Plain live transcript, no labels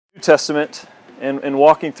Testament and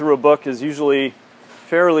walking through a book is usually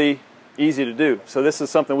fairly easy to do. So this is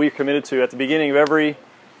something we've committed to. At the beginning of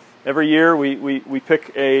every year, we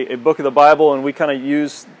pick a book of the Bible, and we kind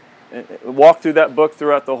of walk through that book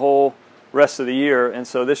throughout the whole rest of the year. And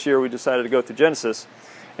so this year we decided to go through Genesis.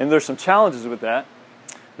 And there's some challenges with that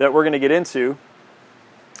we're going to get into.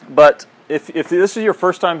 But if this is your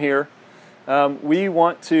first time here, we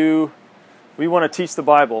want to teach the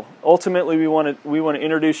Bible. Ultimately, we want to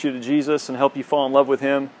introduce you to Jesus and help you fall in love with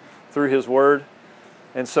Him through His Word.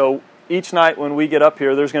 And so each night when we get up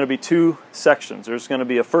here, there's going to be two sections. There's going to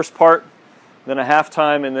be a first part, then a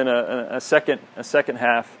halftime, and then a second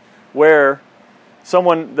half, where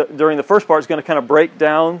someone during the first part is going to kind of break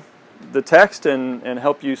down the text and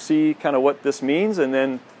help you see kind of what this means, and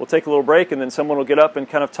then we'll take a little break, and then someone will get up and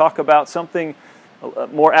kind of talk about something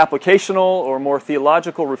more applicational or more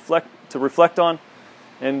theological to reflect on,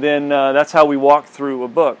 and then that's how we walk through a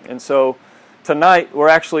book. And so tonight we're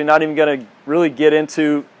actually not even going to really get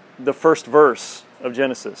into the first verse of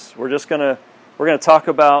Genesis. We're going to talk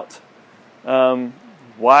about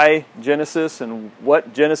why Genesis and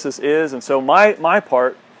what Genesis is. And so my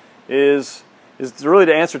part is really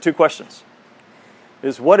to answer two questions.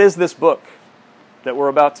 What is this book that we're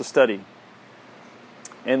about to study?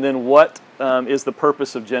 And then what is the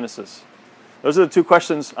purpose of Genesis? Those are the two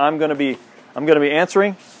questions I'm going to be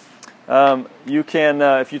answering. You can,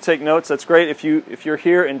 if you take notes, that's great. If you're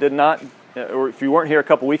here and did not, or if you weren't here a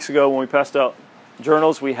couple weeks ago when we passed out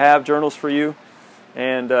journals, we have journals for you,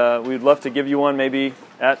 and we'd love to give you one maybe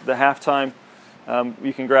at the halftime.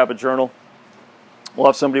 You can grab a journal. We'll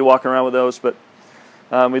have somebody walking around with those, but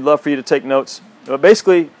we'd love for you to take notes. But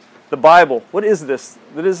basically, the Bible, what is this?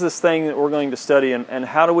 What is this thing that we're going to study, and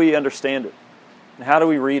how do we understand it? And how do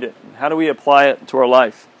we read it? And how do we apply it to our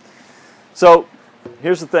life? So,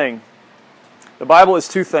 here's the thing. The Bible is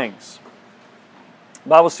two things. The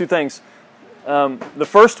Bible is two things. The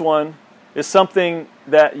first one is something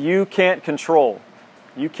that you can't control.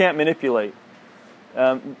 You can't manipulate.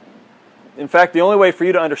 In fact, the only way for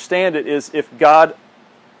you to understand it is if God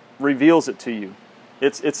reveals it to you.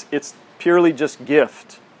 It's purely just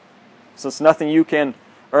gift. So it's nothing you can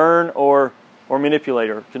earn or manipulate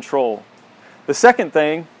or control. The second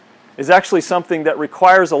thing is actually something that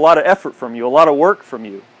requires a lot of effort from you, a lot of work from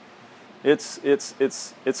you.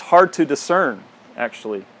 It's hard to discern,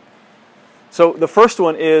 actually. So the first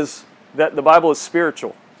one is that the Bible is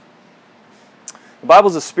spiritual. The Bible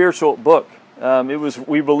is a spiritual book.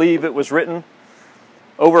 We believe it was written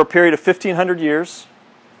over a period of 1,500 years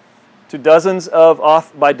to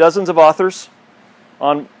by dozens of authors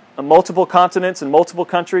on multiple continents and multiple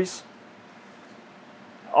countries,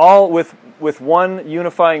 all with one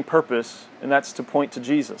unifying purpose, and that's to point to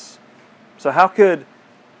Jesus. So how could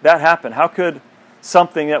that happen? How could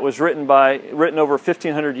something that was written over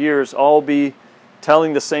 1,500 years all be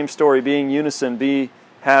telling the same story, being unison,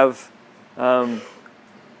 have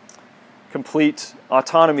complete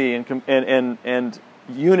autonomy and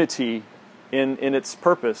unity in its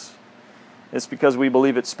purpose? It's because we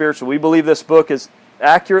believe it's spiritual. We believe this book is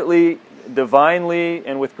accurately, divinely,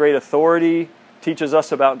 and with great authority teaches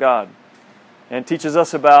us about God and teaches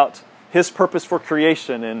us about His purpose for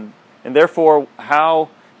creation and therefore how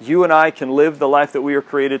you and I can live the life that we are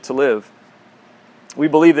created to live. We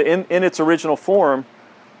believe that in its original form,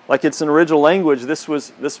 like it's an original language, this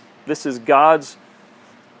is God's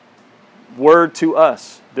word to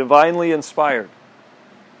us, divinely inspired.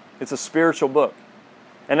 It's a spiritual book.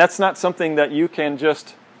 And that's not something that you can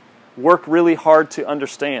just work really hard to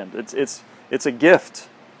understand. It's a gift.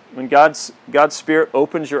 When God's Spirit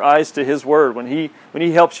opens your eyes to His Word, when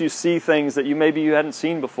He helps you see things that you hadn't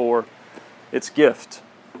seen before, it's gift.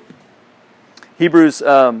 Hebrews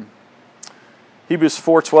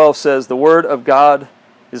 4:12 says, "The Word of God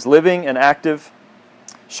is living and active,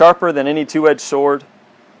 sharper than any two-edged sword,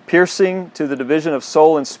 piercing to the division of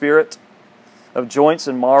soul and spirit, of joints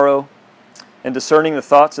and marrow, and discerning the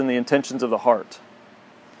thoughts and the intentions of the heart."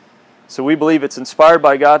 So we believe it's inspired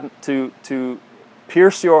by God to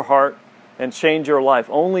pierce your heart and change your life.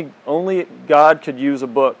 Only God could use a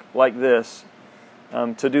book like this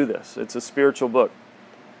to do this. It's a spiritual book.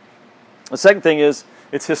 The second thing is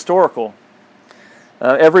it's historical.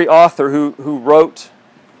 Every author who wrote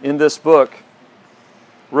in this book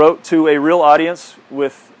wrote to a real audience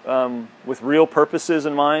with real purposes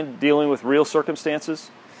in mind, dealing with real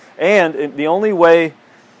circumstances. And the only way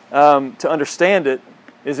to understand it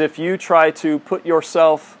is if you try to put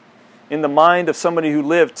yourself in the mind of somebody who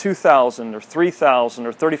lived 2,000 or 3,000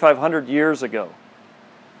 or 3,500 years ago.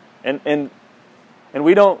 And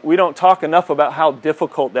we don't talk enough about how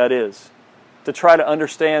difficult that is. to try to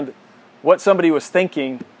understand what somebody was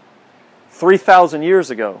thinking 3,000 years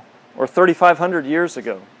ago or 3,500 years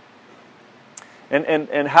ago.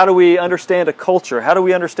 And how do we understand a culture? How do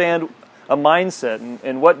we understand a mindset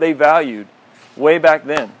and what they valued way back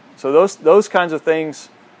then? So those kinds of things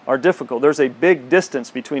are difficult. There's a big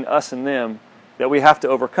distance between us and them that we have to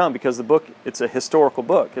overcome because the book, it's a historical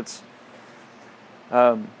book.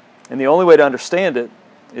 And the only way to understand it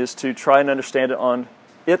is to try and understand it on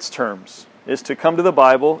its terms, is to come to the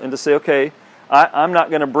Bible and to say, okay, I'm not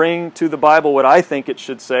going to bring to the Bible what I think it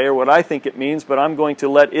should say or what I think it means, but I'm going to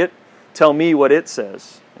let it tell me what it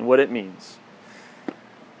says and what it means.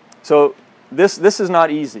 So this is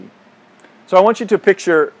not easy. So I want you to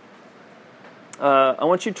picture, I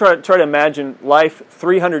want you to try to imagine life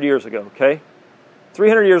 300 years ago, okay?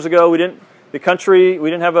 300 years ago, we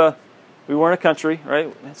weren't a country, right?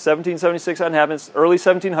 1776 hadn't happened, it's early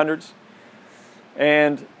 1700s.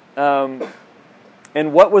 And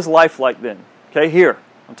what was life like then? Okay, here.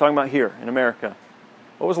 I'm talking about here in America.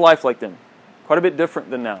 What was life like then? Quite a bit different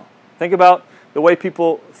than now. Think about the way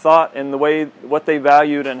people thought and what they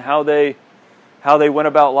valued and how they went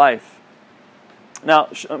about life. Now,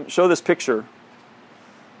 show this picture.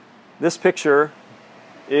 This picture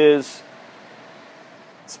is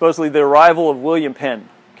supposedly the arrival of William Penn.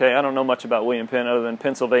 Okay, I don't know much about William Penn other than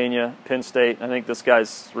Pennsylvania, Penn State. I think this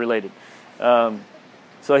guy's related.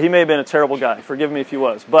 So he may have been a terrible guy. Forgive me if he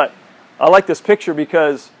was. But I like this picture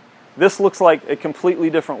because this looks like a completely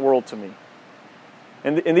different world to me.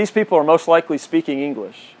 And these people are most likely speaking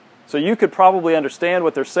English. So you could probably understand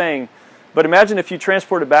what they're saying. But imagine if you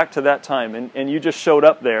transported back to that time and you just showed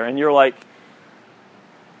up there and you're like,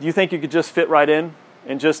 do you think you could just fit right in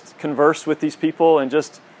and just converse with these people and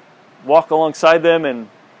just walk alongside them and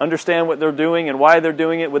understand what they're doing and why they're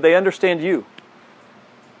doing it? Would they understand you?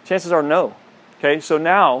 Chances are no. Okay, so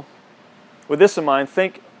now, with this in mind,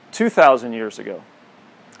 think 2,000 years ago,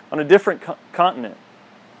 on a different continent,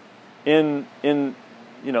 in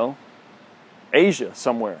Asia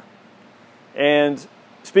somewhere, and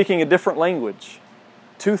speaking a different language,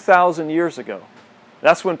 2,000 years ago.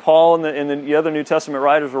 That's when Paul and the other New Testament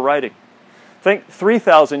writers were writing. Think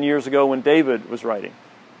 3,000 years ago when David was writing.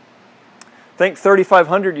 Think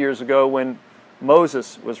 3,500 years ago when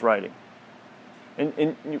Moses was writing.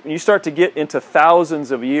 And you start to get into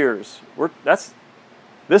thousands of years.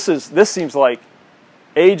 This seems like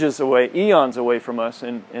ages away, eons away from us,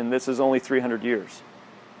 and this is only 300 years.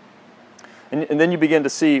 And then you begin to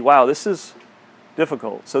see, wow, this is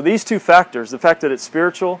difficult. So these two factors, the fact that it's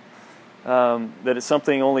spiritual, that it's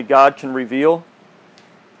something only God can reveal,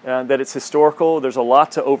 that it's historical, there's a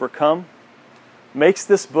lot to overcome, makes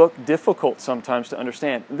this book difficult sometimes to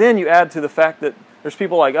understand. Then you add to the fact that there's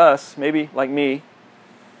people like us, maybe like me,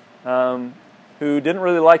 who didn't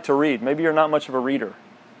really like to read. Maybe you're not much of a reader.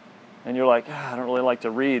 And you're like, I don't really like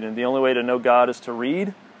to read, and the only way to know God is to read.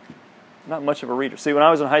 I'm not much of a reader. See, when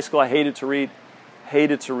I was in high school, I hated to read.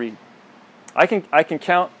 Hated to read. I can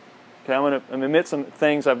count. Okay, I'm going to admit some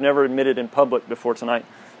things I've never admitted in public before tonight.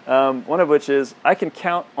 One of which is I can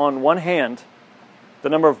count on one hand the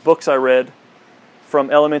number of books I read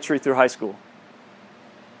from elementary through high school.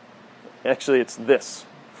 Actually, it's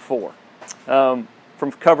 4.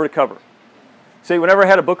 From cover to cover. See, whenever I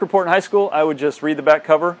had a book report in high school, I would just read the back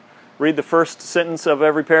cover, read the first sentence of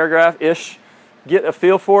every paragraph-ish, get a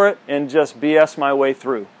feel for it, and just BS my way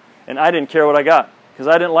through. And I didn't care what I got, because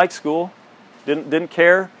I didn't like school, didn't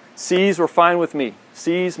care. C's were fine with me.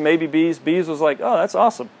 C's, maybe B's. B's was like, oh, that's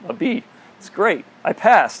awesome, a B. It's great. I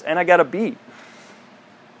passed, and I got a B.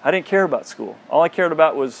 I didn't care about school. All I cared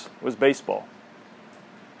about was baseball.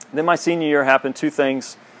 Then my senior year happened, 2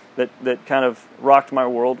 things that kind of rocked my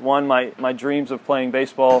world. One, my dreams of playing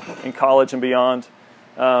baseball in college and beyond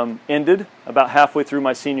ended about halfway through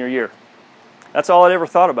my senior year. That's all I'd ever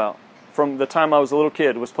thought about from the time I was a little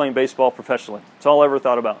kid, was playing baseball professionally. That's all I ever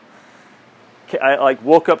thought about. I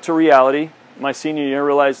woke up to reality my senior year,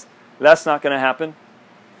 realized that's not going to happen.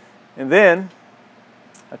 And then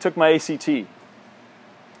I took my ACT.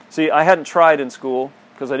 See, I hadn't tried in school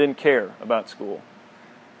because I didn't care about school.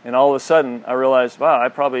 And all of a sudden, I realized, wow, I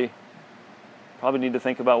probably need to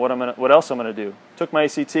think about what else I'm going to do. Took my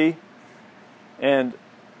ACT, and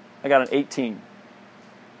I got an 18.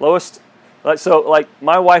 Lowest. So,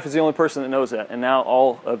 my wife is the only person that knows that, and now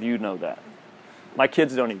all of you know that. My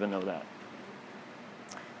kids don't even know that.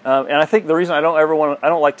 And I think the reason I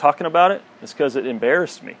don't like talking about it is because it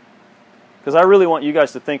embarrassed me. Because I really want you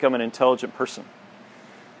guys to think I'm an intelligent person.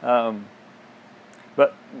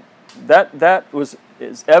 But that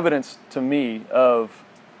is evidence to me of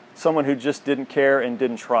someone who just didn't care and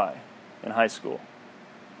didn't try in high school.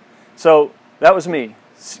 So that was me.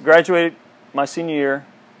 Graduated my senior year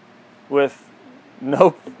with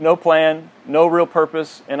no plan, no real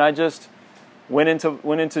purpose, and I just went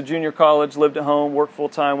into junior college, lived at home, worked full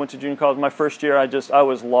time, went to junior college. My first year, I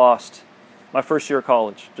was lost. My first year of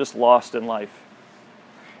college, just lost in life.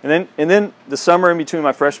 And then the summer in between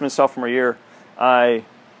my freshman and sophomore year, I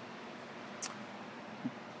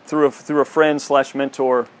through a friend /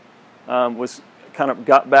 mentor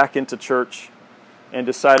got back into church and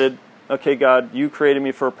decided, okay, God, you created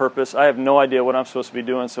me for a purpose. I have no idea what I'm supposed to be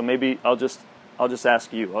doing, so maybe I'll just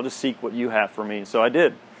ask you. I'll just seek what you have for me. So I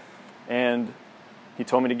did. And he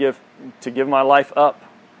told me to give my life up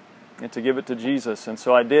and to give it to Jesus. And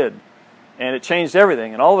so I did. And it changed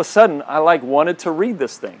everything. And all of a sudden, I wanted to read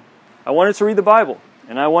this thing. I wanted to read the Bible.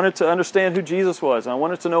 And I wanted to understand who Jesus was. And I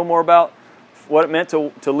wanted to know more about what it meant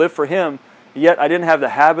to live for Him. Yet I didn't have the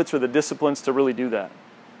habits or the disciplines to really do that.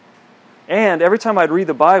 And every time I'd read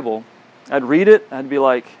the Bible, I'd read it, I'd be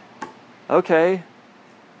like, okay,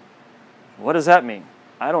 what does that mean?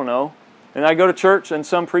 I don't know. And I'd go to church and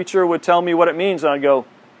some preacher would tell me what it means, and I'd go,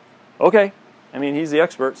 okay. I mean, he's the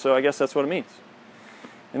expert, so I guess that's what it means.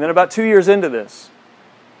 And then about 2 years into this,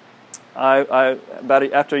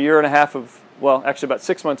 after a year and a half about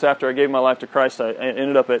 6 months after I gave my life to Christ, I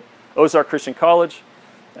ended up at Ozark Christian College.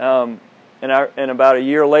 And about a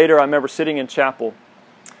year later, I remember sitting in chapel,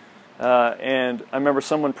 and I remember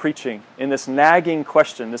someone preaching, and this nagging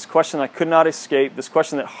question, this question I could not escape, this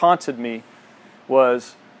question that haunted me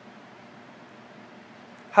was,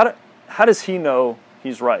 how does he know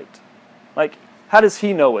he's right? How does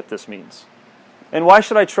he know what this means? And why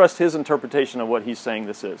should I trust his interpretation of what he's saying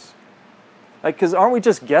this is? Because aren't we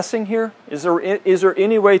just guessing here? Is there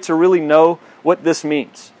any way to really know what this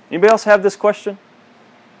means? Anybody else have this question?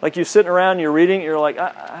 You're sitting around, you're reading, you're like,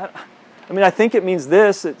 I think it means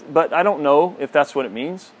this, but I don't know if that's what it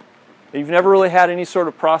means. You've never really had any sort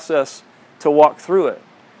of process to walk through it.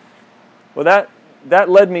 Well, that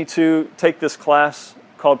led me to take this class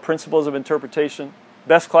called Principles of Interpretation.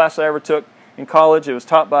 Best class I ever took in college. It was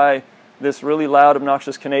taught by this really loud,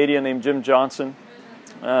 obnoxious Canadian named Jim Johnson.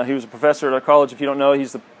 He was a professor at our college. If you don't know,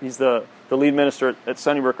 he's the lead minister at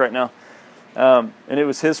Sunnybrook right now. And it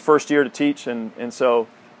was his first year to teach,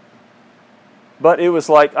 but it was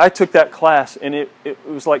like I took that class, and it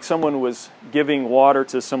was like someone was giving water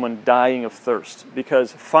to someone dying of thirst,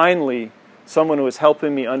 because finally someone was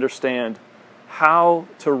helping me understand how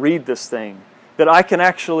to read this thing, that I can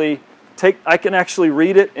actually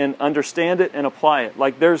read it and understand it and apply it.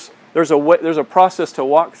 There's a process to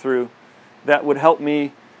walk through that would help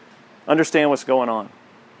me understand what's going on.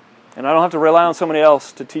 And I don't have to rely on somebody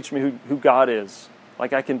else to teach me who God is.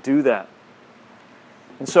 I can do that.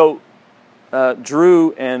 And so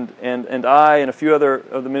Drew and I and a few other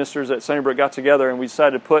of the ministers at Sunnybrook got together, and we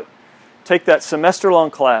decided to take that semester-long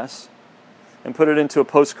class and put it into a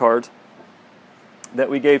postcard that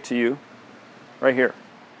we gave to you right here.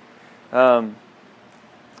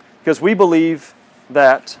 Because we believe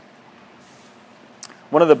that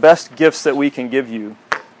one of the best gifts that we can give you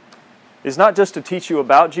is not just to teach you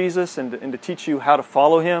about Jesus and to teach you how to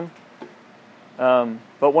follow Him,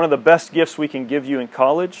 but one of the best gifts we can give you in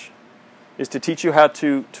college is to teach you how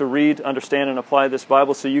to read, understand, and apply this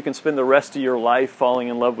Bible so you can spend the rest of your life falling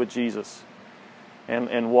in love with Jesus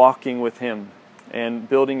and walking with Him and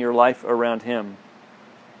building your life around Him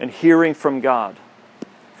and hearing from God,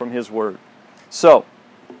 from His Word. So,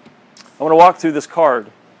 I want to walk through this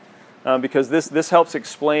card because this helps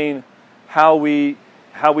explain how we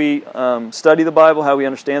study the Bible, how we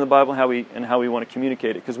understand the Bible, how we want to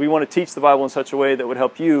communicate it. Because we want to teach the Bible in such a way that would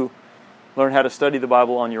help you learn how to study the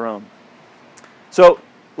Bible on your own. So,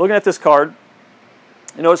 looking at this card,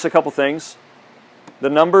 you notice a couple things. The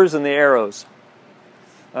numbers and the arrows.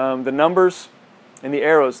 The numbers and the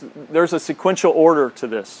arrows. There's a sequential order to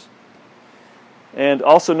this. And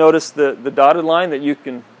also notice the dotted line that you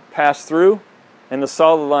can pass through and the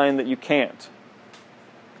solid line that you can't.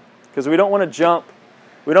 Because we don't want to jump.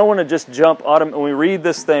 We don't want to just jump. When we read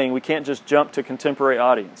this thing, we can't just jump to contemporary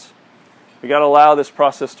audience. We've got to allow this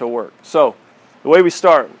process to work. So, the way we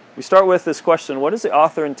start with this question, what is the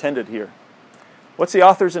author intended here? What's the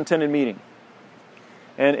author's intended meaning?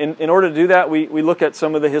 And in order to do that, we look at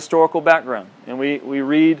some of the historical background. And we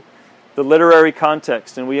read the literary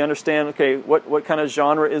context. And we understand, okay, what kind of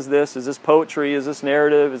genre is this? Is this poetry? Is this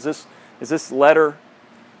narrative? Is this letter?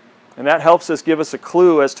 And that helps us give us a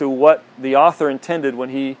clue as to what the author intended when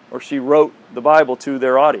he or she wrote the Bible to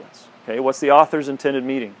their audience. Okay, what's the author's intended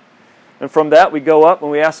meaning? And from that, we go up and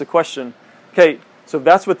we ask the question, okay, so if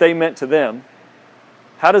that's what they meant to them,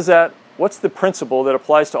 what's the principle that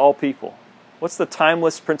applies to all people? What's the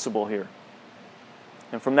timeless principle here?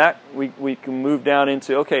 And from that, we can move down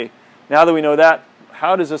into, okay, now that we know that,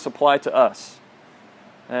 how does this apply to us?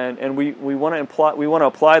 And we want to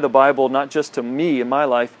apply the Bible not just to me in my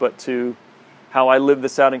life, but to how I live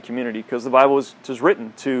this out in community, because the Bible is just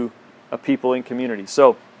written to a people in community.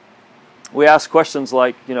 So we ask questions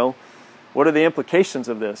like, what are the implications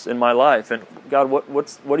of this in my life? And God,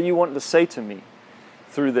 what do you want to say to me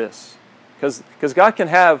through this? Because God can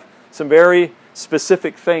have some very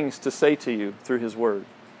specific things to say to you through His Word,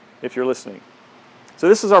 if you're listening. So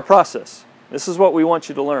this is our process. This is what we want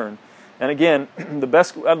you to learn. And again,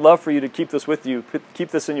 I'd love for you to keep this with you.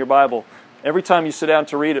 Keep this in your Bible. Every time you sit down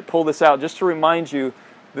to read it, pull this out just to remind you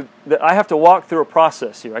that I have to walk through a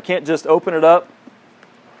process here. I can't just open it up.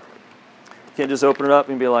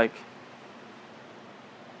 And be like,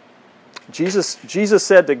 Jesus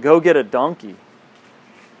said to go get a donkey.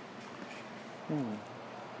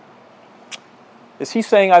 Is He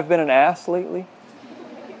saying I've been an ass lately?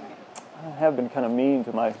 I have been kind of mean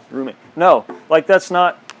to my roommate. No, that's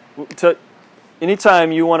not.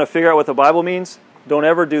 Anytime you want to figure out what the Bible means, don't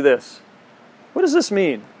ever do this. What does this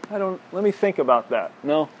mean? Let me think about that.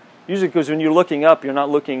 No, usually because when you're looking up, you're not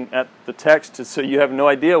looking at the text, so you have no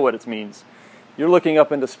idea what it means. You're looking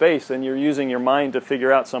up into space, and you're using your mind to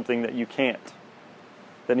figure out something that you can't,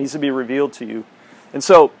 that needs to be revealed to you. And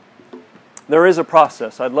so, there is a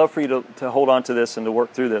process. I'd love for you to hold on to this and to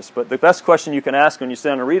work through this. But the best question you can ask when you sit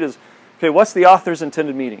down and read is, okay, what's the author's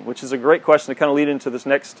intended meaning? Which is a great question to kind of lead into this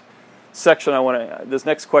next section. This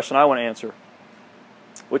next question I want to answer,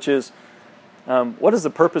 which is, what is the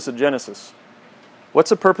purpose of Genesis? What's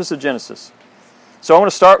the purpose of Genesis? So I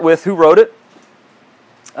want to start with who wrote it.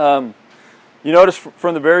 You notice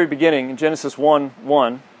from the very beginning in Genesis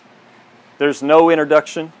 1:1, there's no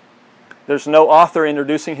introduction. There's no author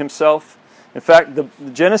introducing himself. In fact, the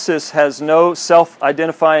Genesis has no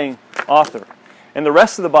self-identifying author. And the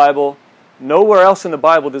rest of the Bible, nowhere else in the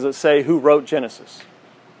Bible does it say who wrote Genesis.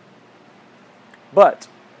 But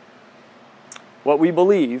what we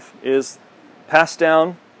believe is passed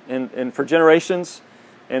down and for generations,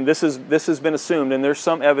 and this has been assumed, and there's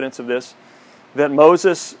some evidence of this, that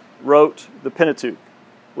Moses wrote the Pentateuch,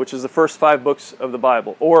 which is the first 5 books of the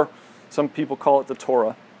Bible, or some people call it the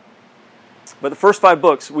Torah. But the first 5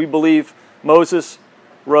 books, we believe Moses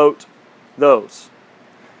wrote those.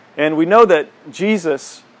 And we know that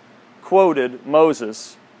Jesus quoted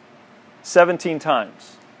Moses 17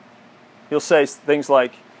 times. He'll say things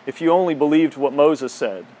like, if you only believed what Moses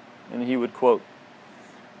said, and he would quote.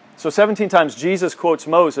 So 17 times Jesus quotes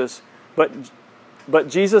Moses, but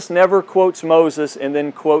Jesus never quotes Moses and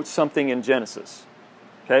then quotes something in Genesis.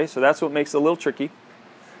 Okay, so that's what makes it a little tricky.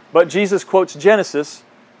 But Jesus quotes Genesis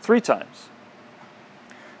 3 times.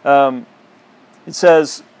 It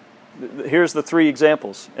says, here's the 3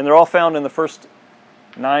 examples, and they're all found in the first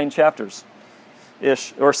 9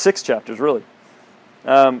 chapters-ish, or 6 chapters, really.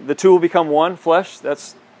 The 2 will become one flesh.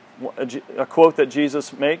 That's a quote that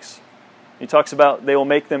Jesus makes. He talks about they will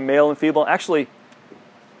make them male and female. Actually,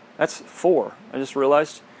 that's 4. I just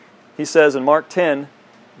realized. He says in Mark 10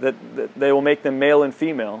 that they will make them male and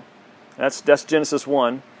female. That's Genesis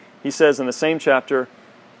 1. He says in the same chapter,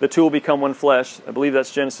 the 2 will become one flesh. I believe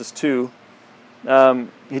that's Genesis 2.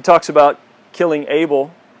 He talks about killing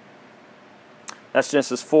Abel. That's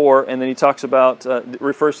Genesis 4. And then he talks about,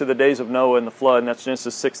 refers to the days of Noah and the flood, and that's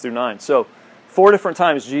Genesis 6 through 9. So 4 different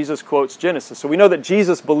times Jesus quotes Genesis. So we know that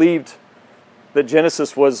Jesus believed that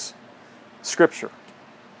Genesis was Scripture.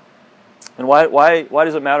 And why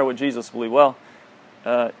does it matter what Jesus believed? Well,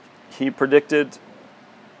 he predicted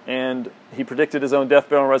his own death,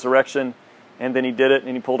 burial, and resurrection, and then he did it,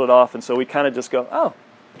 and he pulled it off. And so we kind of just go, oh,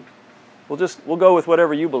 we'll go with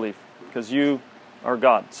whatever you believe, because you are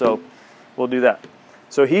God. So we'll do that.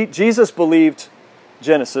 So Jesus believed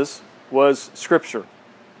Genesis was Scripture.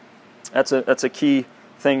 That's a key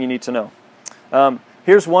thing you need to know.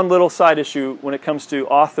 Here's one little side issue when it comes to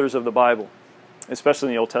authors of the Bible, especially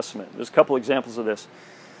in the Old Testament. There's a couple examples of this.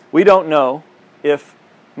 We don't know if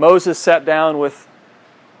Moses sat down with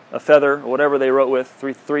a feather, or whatever they wrote with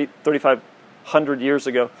 3,500 years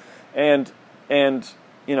ago, and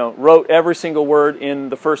wrote every single word in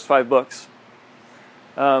the first 5 books.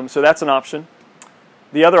 So that's an option.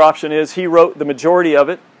 The other option is he wrote the majority of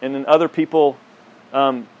it, and then other people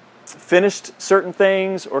finished certain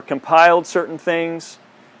things or compiled certain things,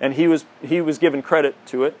 and he was given credit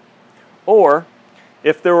to it. Or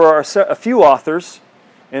if there were a few authors,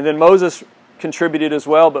 and then Moses contributed as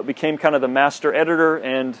well, but became kind of the master editor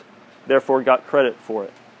and therefore got credit for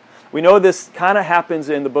it. We know this kind of happens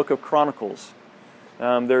in the book of Chronicles.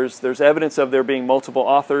 There's evidence of there being multiple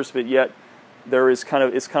authors, but yet it's kind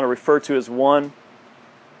of referred to as one.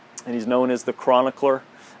 and he's known as the chronicler.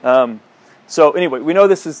 So anyway, we know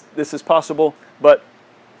this is possible, but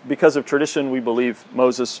because of tradition, we believe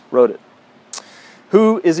Moses wrote it.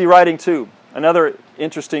 Who is he writing to? Another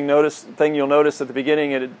interesting thing you'll notice at the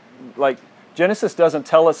beginning, Genesis doesn't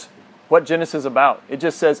tell us what Genesis is about. It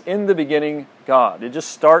just says, in the beginning, God. It just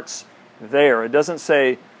starts there. It doesn't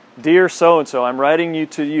say, dear so-and-so, I'm writing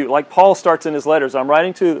to you. Like Paul starts in his letters, I'm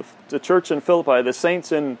writing to the church in Philippi, the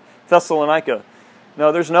saints in Thessalonica.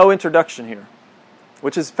 No, there's no introduction here,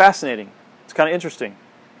 which is fascinating. It's kind of interesting.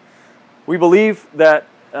 We believe that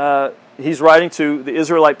he's writing to the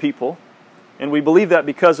Israelite people, and we believe that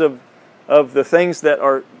because of the things that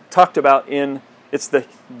are talked about in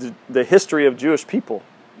the history of Jewish people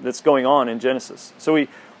that's going on in Genesis. So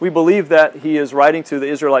we believe that he is writing to the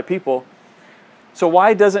Israelite people. So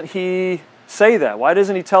why doesn't he say that? Why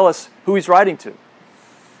doesn't he tell us who he's writing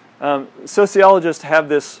to? Sociologists have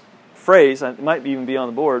this phrase, it might even be on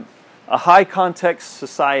the board, a high context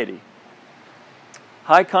society.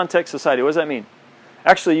 High context society, what does that mean?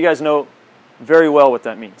 Actually, you guys know very well what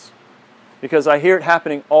that means, because I hear it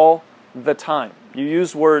happening all the time. You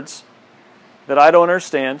use words that I don't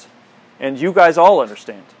understand, and you guys all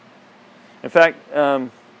understand. In fact,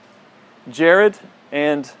 Jared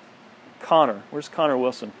and Connor, where's Connor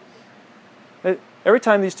Wilson? Every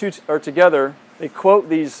time these two are together, they quote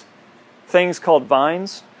these things called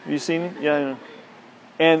vines. Have you seen it? Yeah.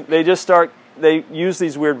 And they use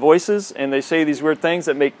these weird voices, and they say these weird things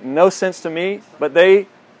that make no sense to me, but they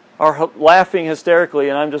are laughing hysterically,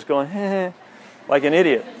 and I'm just going, heh, like an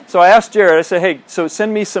idiot. So I asked Jared, I said, hey, so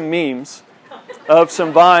send me some memes of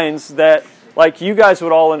some vines that like you guys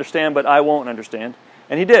would all understand, but I won't understand.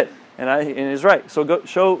 And he did, and he's right. So go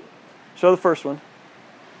show the first one.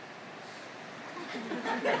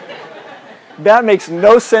 That makes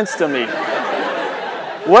no sense to me.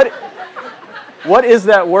 What is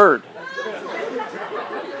that word?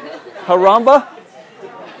 Haramba?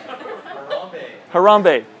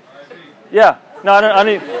 Harambe. Yeah. No, I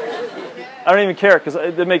don't even care because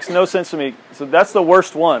it makes no sense to me. So that's the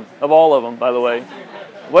worst one of all of them, by the way.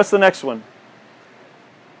 What's the next one?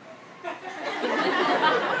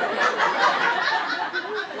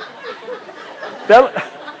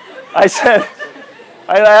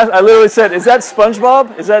 I literally said, is that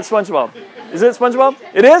SpongeBob? Is that SpongeBob? Is it SpongeBob?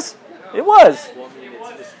 It is? It was.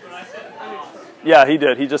 Yeah, he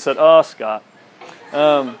did. He just said, oh, Scott.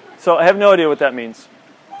 So I have no idea what that means.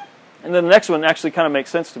 And then the next one actually kind of makes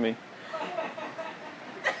sense to me.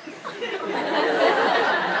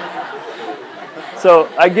 So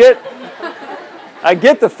I get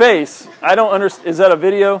the face. I don't understand. Is that a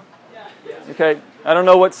video? Okay. I don't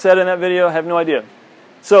know what's said in that video. I have no idea.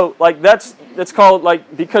 So like that's called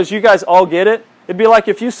like, because you guys all get it. It'd be like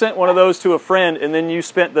if you sent one of those to a friend and then you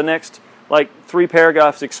spent the next like 3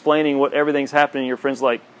 paragraphs explaining what everything's happening. Your friend's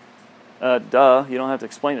like, duh, you don't have to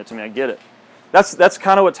explain it to me. I get it. That's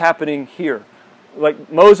kind of what's happening here.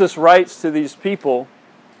 Like Moses writes to these people,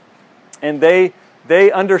 and they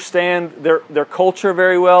understand their culture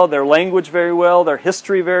very well, their language very well, their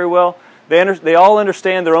history very well. They all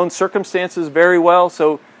understand their own circumstances very well.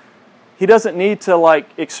 So he doesn't need to like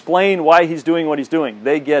explain why he's doing what he's doing.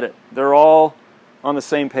 They get it. They're all on the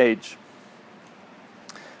same page.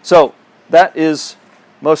 So that is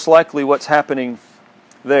most likely what's happening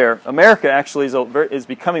there. America actually is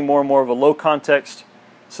becoming more and more of a low context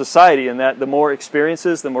society, in that the more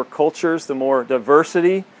experiences, the more cultures, the more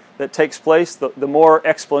diversity that takes place, the more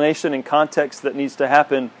explanation and context that needs to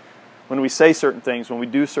happen when we say certain things, when we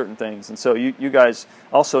do certain things. And so you guys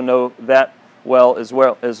also know that well as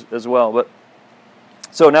well. But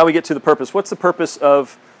so now we get to the purpose. What's the purpose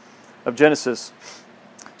of Genesis?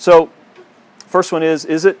 So first one is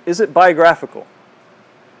it biographical?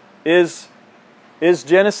 Is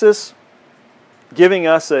Genesis giving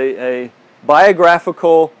us a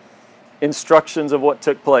biographical instructions of what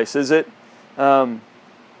took place? Is it,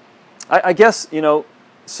 I guess,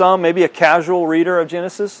 some, maybe a casual reader of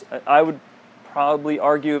Genesis, I would probably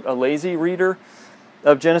argue a lazy reader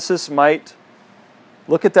of Genesis might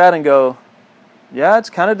look at that and go, yeah, it's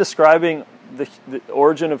kind of describing the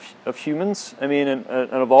origin of humans, and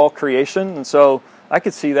of all creation, and so I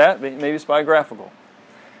could see that. Maybe it's biographical.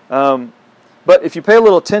 But if you pay a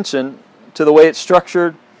little attention to the way it's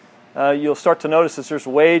structured, you'll start to notice that there's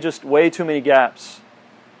way too many gaps.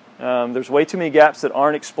 There's way too many gaps that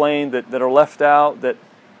aren't explained, that are left out, that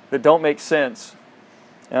don't make sense,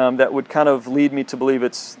 that would kind of lead me to believe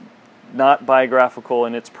it's not biographical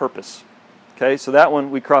in its purpose. Okay, so that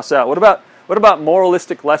one we cross out. What about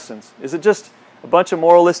moralistic lessons? Is it just a bunch of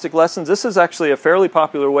moralistic lessons? This is actually a fairly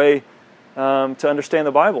popular way to understand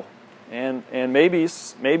the Bible. And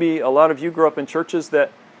maybe a lot of you grew up in churches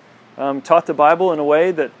that taught the Bible in a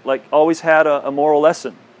way that like always had a moral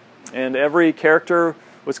lesson, and every character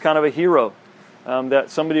was kind of a hero, that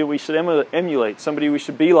somebody we should emulate, somebody we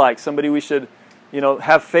should be like, somebody we should,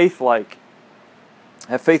 have faith like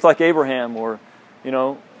Abraham, or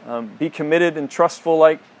be committed and trustful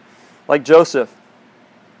like Joseph,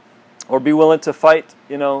 or be willing to fight,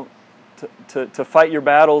 to fight your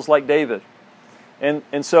battles like David.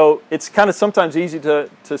 And so it's kind of sometimes easy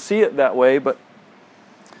to see it that way, but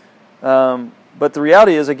the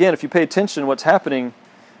reality is, again, if you pay attention to what's happening,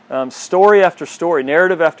 story after story,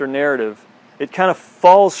 narrative after narrative, it kind of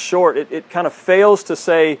falls short. It kind of fails to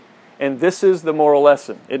say, and this is the moral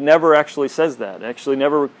lesson. It never actually says that. It actually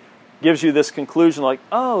never gives you this conclusion like,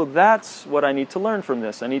 oh, that's what I need to learn from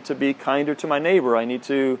this. I need to be kinder to my neighbor. I need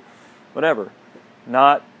to, whatever,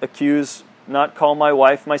 not call my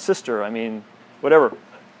wife my sister. I mean, whatever,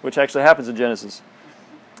 which actually happens in Genesis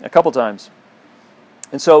a couple times.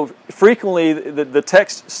 And so frequently the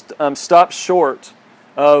text stops short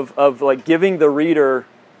of like giving the reader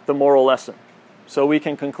the moral lesson. So we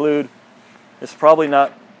can conclude it's probably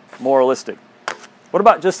not moralistic. What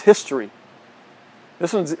about just history?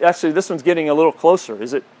 This one's getting a little closer.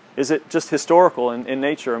 Is it just historical in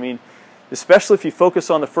nature? I mean, especially if you focus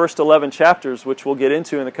on the first 11 chapters, which we'll get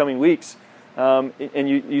into in the coming weeks. And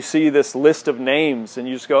you see this list of names, and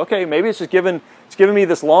you just go, okay, maybe it's giving me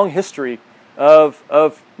this long history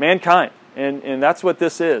of mankind, and that's what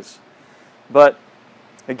this is. But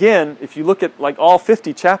again, if you look at like all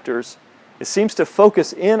 50 chapters, it seems to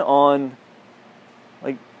focus in on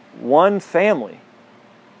like one family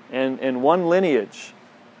and one lineage.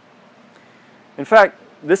 In fact,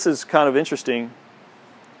 this is kind of interesting.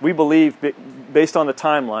 We believe, based on the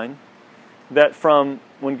timeline, that from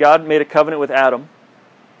when God made a covenant with Adam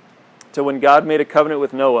to when God made a covenant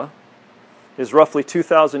with Noah is roughly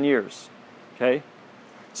 2,000 years. Okay?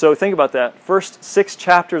 So think about that. First 6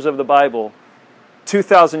 chapters of the Bible,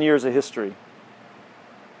 2,000 years of history.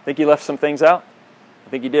 Think he left some things out? I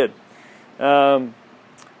think he did.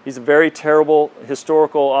 He's a very terrible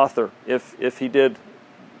historical author. If he did,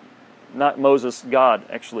 not Moses, God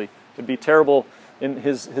actually, would be terrible in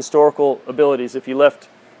his historical abilities if he left.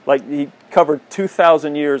 Like he covered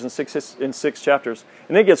 2,000 years in six chapters.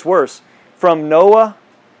 And it gets worse. From Noah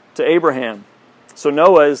to Abraham. So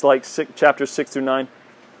Noah is like chapters 6 through 9.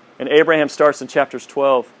 And Abraham starts in chapters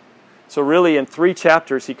 12. So really in 3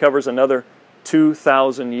 chapters he covers another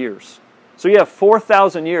 2,000 years. So you have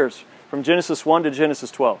 4,000 years from Genesis 1 to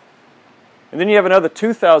Genesis 12. And then you have another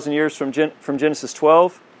 2,000 years from Genesis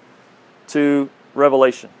 12 to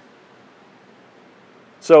Revelation.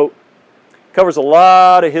 So covers a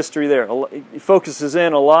lot of history there. He focuses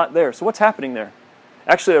in a lot there. So what's happening there?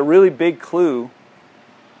 Actually, a really big clue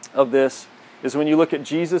of this is when you look at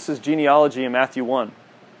Jesus' genealogy in Matthew 1.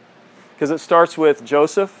 Because it starts with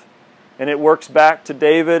Joseph, and it works back to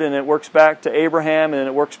David, and it works back to Abraham, and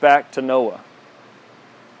it works back to Noah.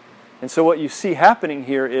 And so what you see happening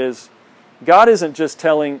here is God isn't just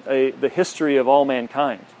telling the history of all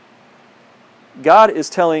mankind. God is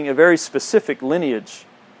telling a very specific lineage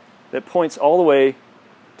that points all the way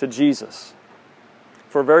to Jesus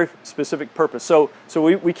for a very specific purpose. So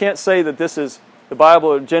we can't say that this is, the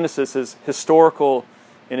Bible of Genesis is historical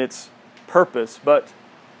in its purpose, but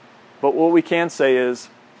what we can say is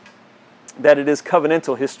that it is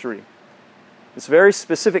covenantal history. It's a very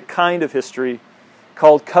specific kind of history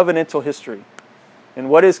called covenantal history. And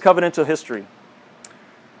what is covenantal history?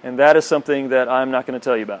 And that is something that I'm not going to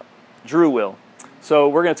tell you about. Drew will. So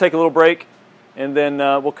we're going to take a little break, and then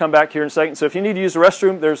we'll come back here in a second. So if you need to use the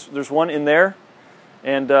restroom, there's one in there,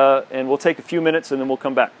 and we'll take a few minutes, and then we'll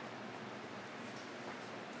come back.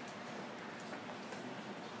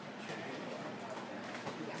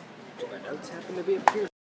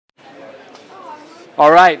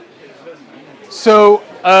 All right. So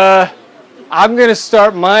I'm going to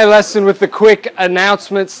start my lesson with the quick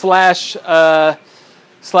announcement slash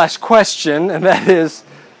question, and that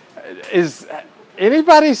is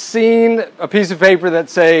anybody seen a piece of paper that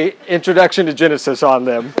say Introduction to Genesis on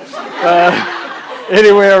them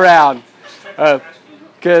anywhere around?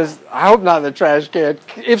 Because I hope not in the trash can.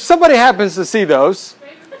 If somebody happens to see those,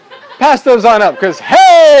 pass those on up, because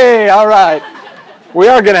hey, all right, we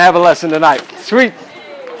are going to have a lesson tonight. Sweet.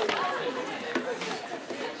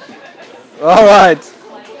 All right.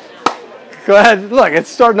 Go ahead. Look, it's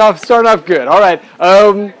starting off good. All right.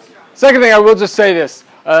 Second thing, I will just say this.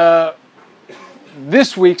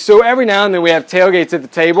 This week, so every now and then we have tailgates at the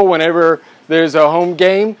table whenever there's a home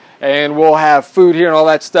game, and we'll have food here and all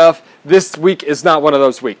that stuff. This week is not one of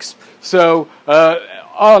those weeks. So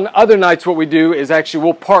on other nights, what we do is actually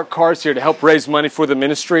we'll park cars here to help raise money for the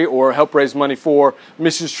ministry or help raise money for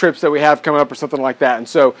missions trips that we have coming up or something like that. And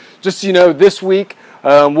so just so you know, this week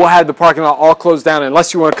we'll have the parking lot all closed down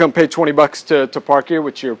unless you want to come pay $20 to park here,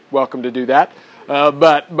 which you're welcome to do that.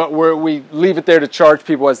 But we leave it there to charge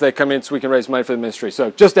people as they come in so we can raise money for the ministry.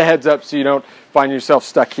 So just a heads up so you don't find yourself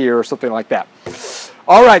stuck here or something like that.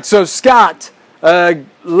 All right, so Scott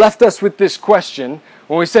left us with this question.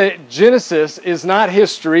 When we say Genesis is not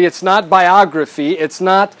history, it's not biography, it's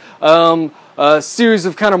not a series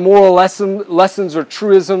of kind of moral lessons or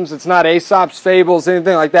truisms, it's not Aesop's fables,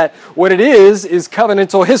 anything like that. What it is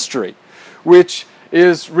covenantal history, which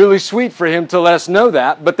is really sweet for him to let us know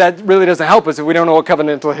that, but that really doesn't help us if we don't know what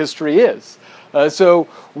covenantal history is. So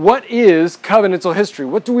what is covenantal history?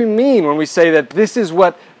 What do we mean when we say that this is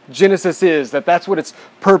what Genesis is, that that's what its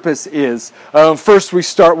purpose is? First we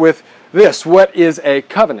start with this. What is a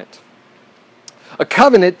covenant? A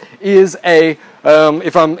covenant is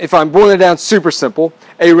if I'm boiling it down super simple,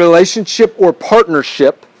 a relationship or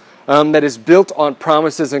partnership that is built on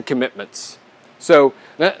promises and commitments. So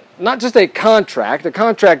not just a contract. A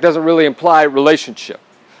contract doesn't really imply relationship.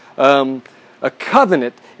 A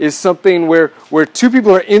covenant is something where two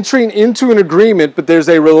people are entering into an agreement, but there's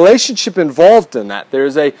a relationship involved in that.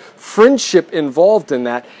 There's a friendship involved in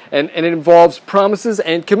that, and it involves promises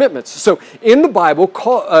and commitments. So in the Bible,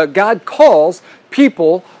 God calls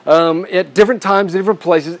people at different times, in different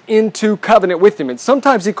places, into covenant with Him. And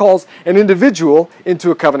sometimes He calls an individual into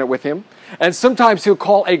a covenant with Him. And sometimes He'll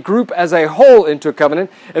call a group as a whole into a covenant.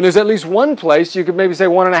 And there's at least one place, you could maybe say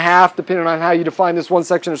 1.5, depending on how you define this one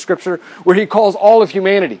section of Scripture, where He calls all of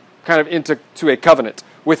humanity kind of into a covenant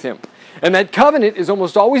with Him. And that covenant is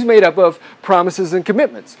almost always made up of promises and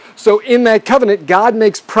commitments. So in that covenant, God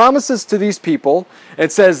makes promises to these people and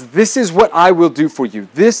says, this is what I will do for you.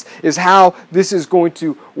 This is how this is going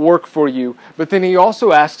to work for you. But then He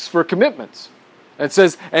also asks for commitments. And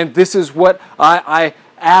says, and this is what I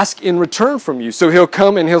ask in return from you. So He'll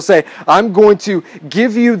come and He'll say, I'm going to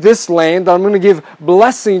give you this land. I'm going to give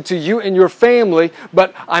blessing to you and your family,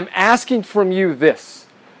 but I'm asking from you this.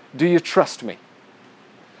 Do you trust me?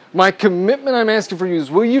 My commitment I'm asking for you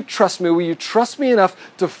is, will you trust me? Will you trust me enough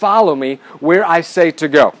to follow me where I say to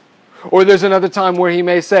go? Or there's another time where He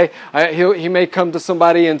may say, He may come to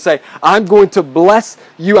somebody and say, I'm going to bless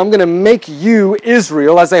you. I'm going to make you,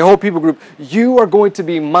 Israel, as a whole people group. You are going to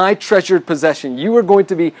be my treasured possession. You are going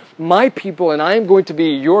to be my people, and I am going to be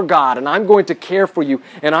your God, and I'm going to care for you,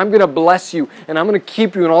 and I'm going to bless you, and I'm going to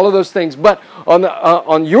keep you, and all of those things. But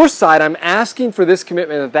on your side, I'm asking for this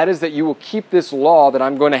commitment, and that is that you will keep this law that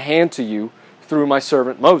I'm going to hand to you through my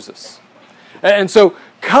servant Moses. And so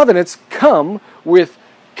covenants come with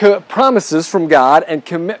promises from God and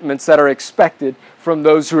commitments that are expected from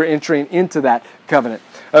those who are entering into that covenant.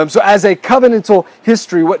 So as a covenantal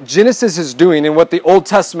history, what Genesis is doing and what the Old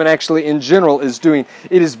Testament actually in general is doing,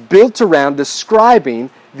 it is built around describing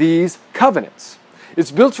these covenants. It's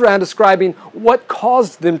built around describing what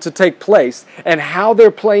caused them to take place and how they're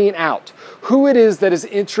playing out, who it is that is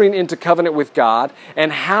entering into covenant with God, and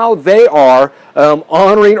how they are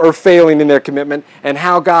honoring or failing in their commitment, and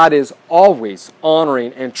how God is always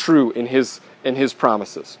honoring and true in His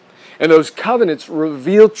promises. And those covenants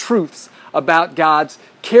reveal truths about God's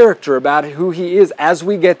character, about who He is, as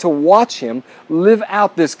we get to watch Him live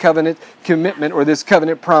out this covenant commitment or this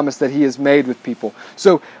covenant promise that He has made with people.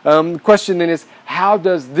 So the question then is, how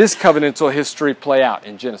does this covenantal history play out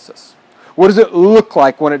in Genesis? What does it look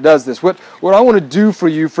like when it does this? What I want to do for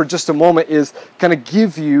you for just a moment is kind of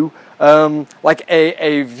give you like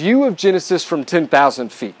a view of Genesis from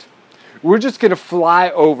 10,000 feet. We're just going to fly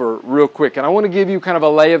over real quick, and I want to give you kind of a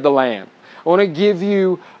lay of the land. I want to give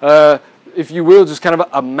you, if you will, just kind of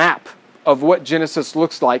a map of what Genesis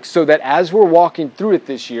looks like, so that as we're walking through it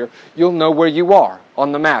this year, you'll know where you are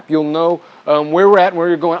on the map. You'll know where we're at and where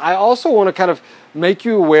you're going. I also want to kind of make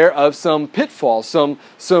you aware of some pitfalls,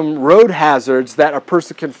 some road hazards that a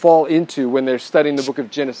person can fall into when they're studying the book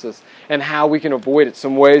of Genesis, and how we can avoid it,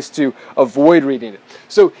 some ways to avoid reading it.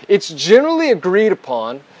 So it's generally agreed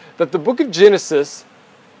upon that the book of Genesis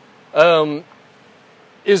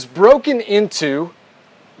is broken into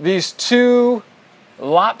these two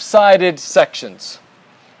lopsided sections.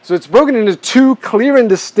 So it's broken into two clear and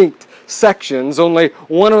distinct sections, only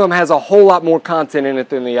one of them has a whole lot more content in it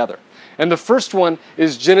than the other. And the first one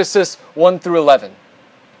is Genesis 1 through 11.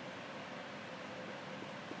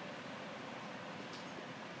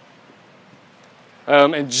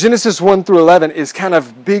 And Genesis 1 through 11 is kind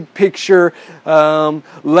of big picture,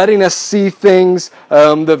 letting us see things,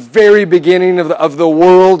 the very beginning of the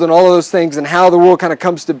world and all of those things, and how the world kind of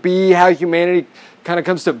comes to be, how humanity kind of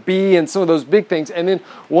comes to be and some of those big things. And then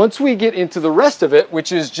once we get into the rest of it,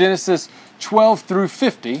 which is Genesis 12 through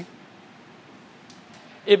 50,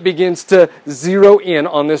 it begins to zero in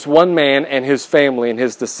on this one man and his family and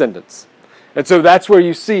his descendants. And so that's where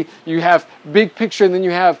you see, you have big picture and then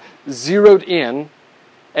you have zeroed in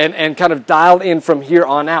and kind of dialed in from here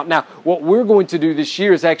on out. Now, what we're going to do this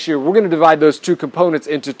year is actually, we're going to divide those two components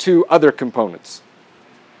into two other components.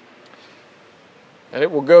 And it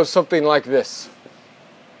will go something like this.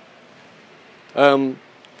 We're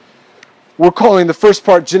calling the first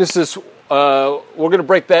part Genesis, we're going to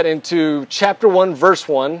break that into chapter 1, verse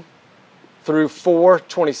 1 through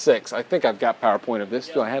 4:26. I think I've got PowerPoint of this.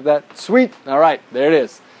 Do I have that? Sweet. All right, there it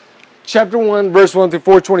is. Chapter 1, verse 1 through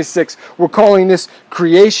 4:26. We're calling this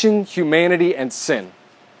creation, humanity, and sin.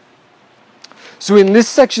 So in this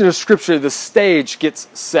section of Scripture, the stage gets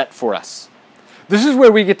set for us. This is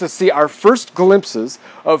where we get to see our first glimpses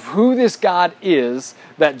of who this God is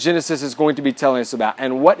that Genesis is going to be telling us about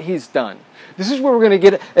and what He's done. This is where we're going to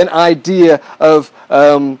get an idea of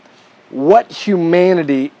what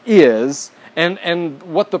humanity is and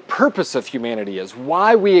what the purpose of humanity is,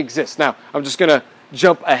 why we exist. Now, I'm just going to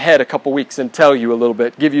jump ahead a couple weeks and tell you a little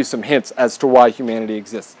bit, give you some hints as to why humanity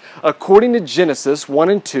exists. According to Genesis 1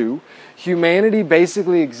 and 2, humanity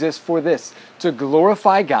basically exists for this, to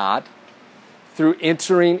glorify God through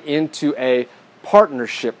entering into a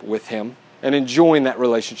partnership with Him and enjoying that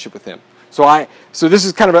relationship with Him. So this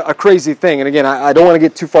is kind of a crazy thing, and again, I don't want to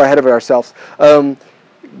get too far ahead of ourselves.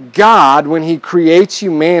 God, when He creates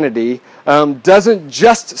humanity, doesn't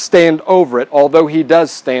just stand over it, although He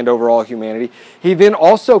does stand over all humanity. He then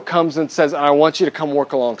also comes and says, I want you to come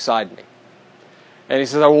work alongside me. And He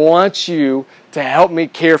says, I want you to help me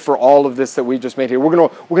care for all of this that we just made here. We're going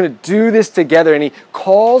to do this together. And He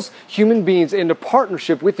calls human beings into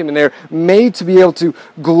partnership with Him. And they're made to be able to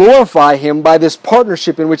glorify Him by this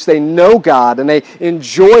partnership in which they know God and they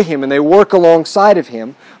enjoy Him and they work alongside of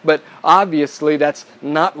Him. But obviously that's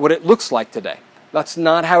not what it looks like today. That's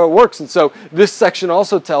not how it works. And so this section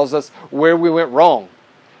also tells us where we went wrong.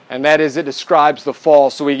 And that is, it describes the fall.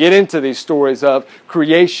 So we get into these stories of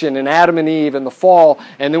creation and Adam and Eve and the fall.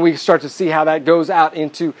 And then we start to see how that goes out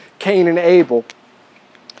into Cain and Abel.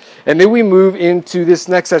 And then we move into this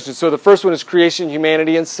next section. So the first one is creation,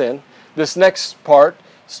 humanity, and sin. This next part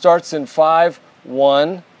starts in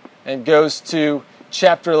 5:1 and goes to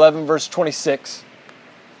chapter 11, verse 26.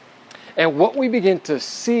 And what we begin to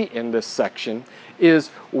see in this section is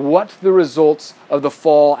what the results of the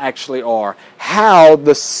fall actually are. How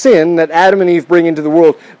the sin that Adam and Eve bring into the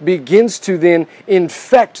world begins to then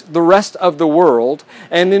infect the rest of the world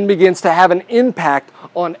and then begins to have an impact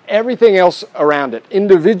on everything else around it.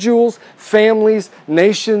 Individuals, families,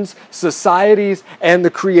 nations, societies, and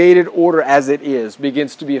the created order as it is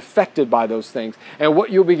begins to be affected by those things. And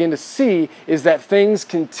what you'll begin to see is that things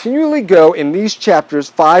continually go in these chapters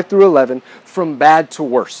 5 through 11 from bad to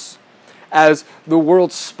worse, as the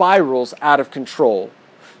world spirals out of control.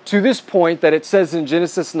 To this point that it says in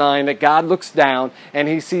Genesis 9 that God looks down and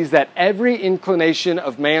He sees that every inclination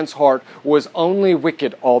of man's heart was only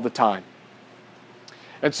wicked all the time.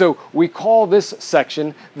 And so we call this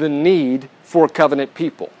section the need for covenant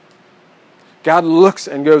people. God looks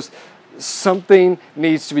and goes, something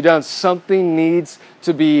needs to be done. Something needs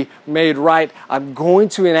to be made right. I'm going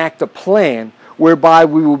to enact a plan whereby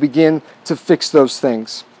we will begin to fix those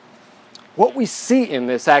things. What we see in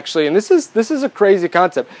this actually, and this is a crazy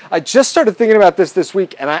concept. I just started thinking about this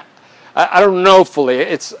week, and I don't know fully.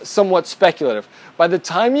 It's somewhat speculative. By the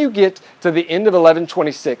time you get to the end of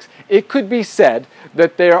 11:26, it could be said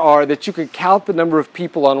that you could count the number of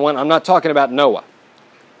people on one. I'm not talking about Noah.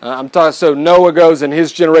 So Noah goes and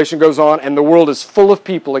his generation goes on, and the world is full of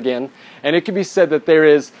people again. And it could be said that there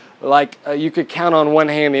is, you could count on one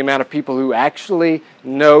hand the amount of people who actually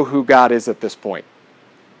know who God is at this point.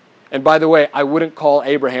 And by the way, I wouldn't call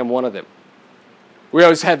Abraham one of them. We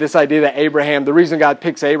always had this idea that Abraham, the reason God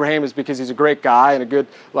picks Abraham is because he's a great guy and a good,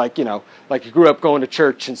 he grew up going to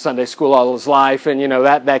church and Sunday school all his life, and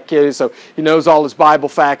that kid, so he knows all his Bible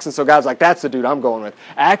facts, and so God's like, that's the dude I'm going with.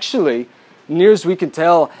 Actually, near as we can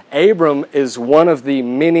tell, Abram is one of the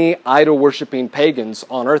many idol-worshiping pagans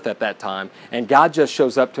on earth at that time, and God just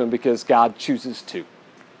shows up to him because God chooses to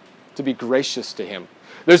be gracious to him.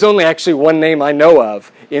 There's only actually one name I know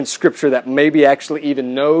of in Scripture that maybe actually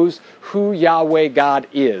even knows who Yahweh God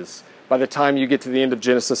is by the time you get to the end of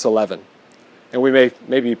Genesis 11. And we may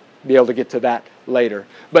maybe be able to get to that later.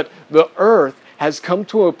 But the earth has come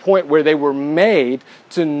to a point where they were made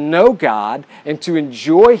to know God and to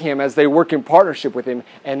enjoy Him as they work in partnership with Him,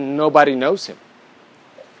 and nobody knows Him.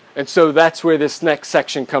 And so that's where this next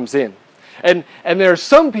section comes in. And there are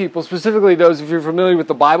some people, specifically those, if you're familiar with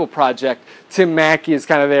the Bible Project, Tim Mackey is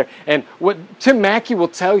kind of there. And what Tim Mackey will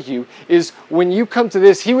tell you is when you come to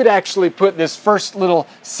this, he would actually put this first little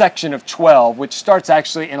section of 12, which starts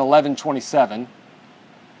actually in 11:27.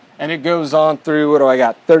 And it goes on through, what do I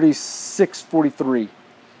got, 36:43.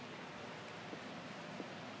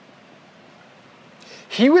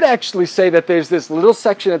 He would actually say that there's this little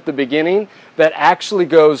section at the beginning that actually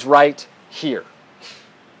goes right here.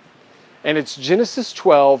 And it's Genesis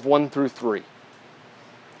 12, 1 through 3.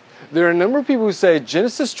 There are a number of people who say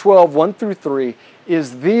Genesis 12, 1 through 3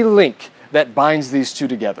 is the link that binds these two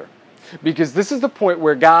together. Because this is the point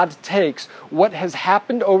where God takes what has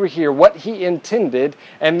happened over here, what He intended,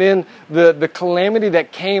 and then the calamity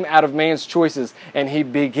that came out of man's choices, and He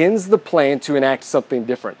begins the plan to enact something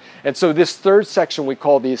different. And so this third section we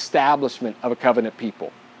call the establishment of a covenant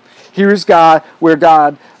people. Here's God, where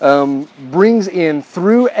God brings in,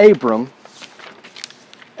 through Abram,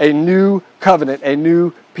 a new covenant, a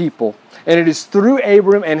new people. And it is through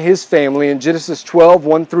Abram and his family in Genesis 12,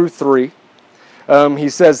 1 through 3. He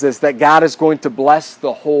says this, that God is going to bless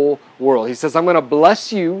the whole world. He says, I'm going to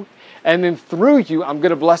bless you, and then through you, I'm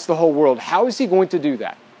going to bless the whole world. How is He going to do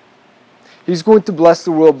that? He's going to bless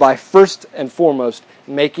the world by first and foremost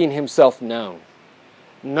making Himself known.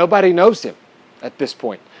 Nobody knows Him at this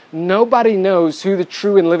point. Nobody knows who the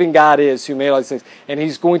true and living God is who made all these things. And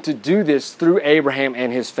He's going to do this through Abraham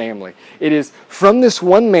and his family. It is from this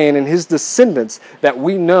one man and his descendants that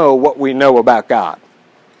we know what we know about God.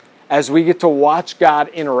 As we get to watch God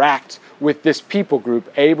interact with this people group,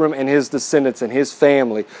 Abram and his descendants and his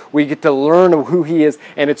family, we get to learn of who He is.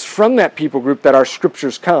 And it's from that people group that our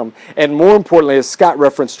scriptures come. And more importantly, as Scott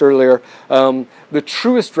referenced earlier, the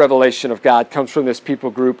truest revelation of God comes from this people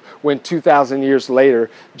group when 2,000 years later,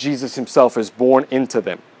 Jesus Himself is born into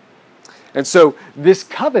them. And so this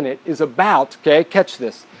covenant is about, okay, catch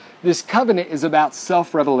this, this covenant is about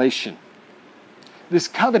self-revelation. This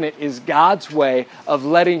covenant is God's way of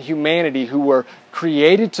letting humanity who were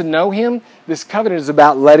created to know Him, this covenant is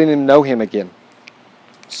about letting them know Him again.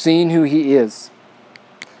 Seeing who He is.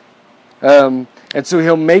 And so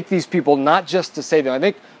He'll make these people not just to save them. I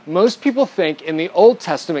think most people think in the Old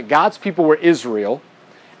Testament, God's people were Israel.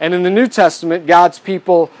 And in the New Testament, God's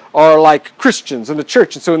people are like Christians in the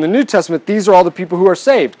church. And so in the New Testament, these are all the people who are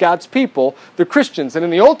saved. God's people, the Christians. And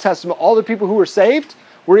in the Old Testament, all the people who were saved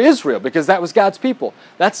were Israel, because that was God's people.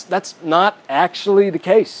 That's not actually the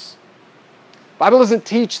case. The Bible doesn't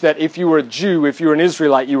teach that if you were a Jew, if you were an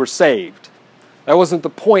Israelite, you were saved. That wasn't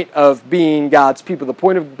the point of being God's people. The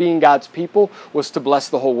point of being God's people was to bless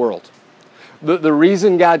the whole world. The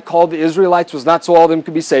reason God called the Israelites was not so all of them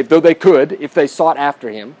could be saved, though they could if they sought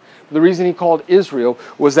after Him. The reason He called Israel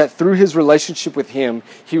was that through His relationship with Him,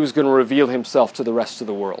 He was going to reveal Himself to the rest of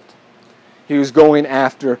the world. He was going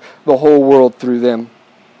after the whole world through them.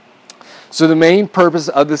 So the main purpose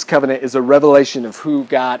of this covenant is a revelation of who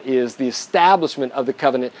God is, the establishment of the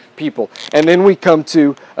covenant people. And then we come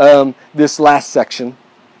to this last section,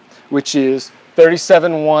 which is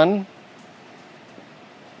 37:1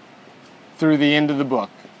 through the end of the book.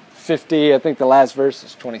 50, I think the last verse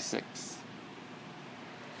is 26.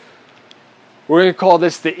 We're going to call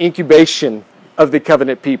this the incubation of the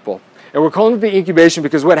covenant people. And we're calling it the incubation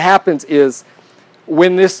because what happens is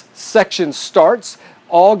when this section starts,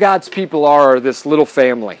 all God's people are this little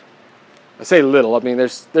family. I say little, I mean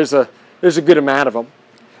there's a good amount of them.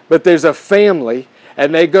 But there's a family,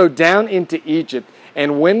 and they go down into Egypt,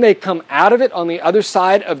 and when they come out of it on the other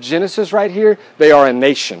side of Genesis right here, they are a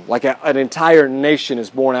nation. Like an entire nation is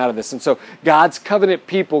born out of this. And so God's covenant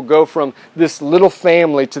people go from this little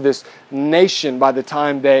family to this nation by the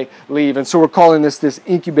time they leave. And so we're calling this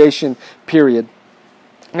incubation period.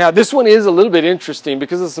 Now, this one is a little bit interesting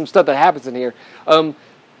because of some stuff that happens in here.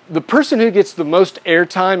 The person who gets the most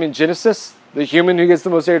airtime in Genesis, the human who gets the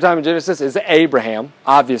most airtime in Genesis, is Abraham,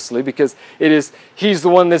 obviously, because he's the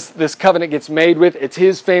one this covenant gets made with. It's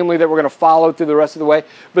his family that we're going to follow through the rest of the way.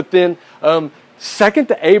 But then, second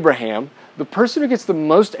to Abraham, the person who gets the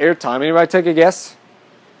most airtime, anybody take a guess?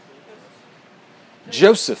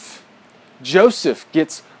 Joseph. Joseph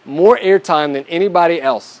gets more airtime than anybody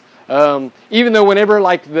else. Even though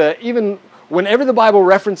whenever the Bible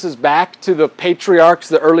references back to the patriarchs,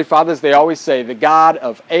 the early fathers, they always say the God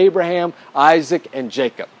of Abraham, Isaac, and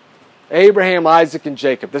Jacob. Abraham, Isaac, and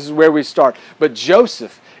Jacob. This is where we start. But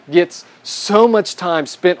Joseph gets so much time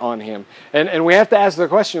spent on him. And we have to ask the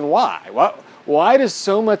question, why? why does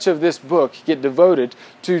so much of this book get devoted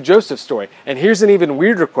to Joseph's story? And here's an even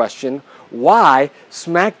weirder question. Why,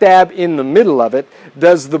 smack dab in the middle of it,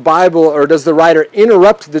 does the Bible or does the writer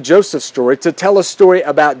interrupt the Joseph story to tell a story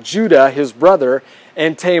about Judah, his brother,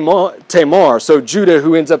 and Tamar? So Judah,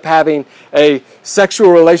 who ends up having a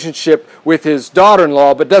sexual relationship with his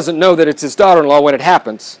daughter-in-law, but doesn't know that it's his daughter-in-law when it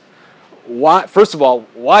happens. Why? First of all,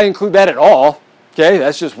 why include that at all? Okay,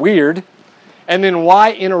 that's just weird. And then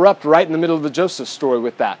why interrupt right in the middle of the Joseph story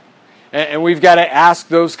with that? And we've got to ask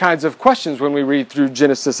those kinds of questions when we read through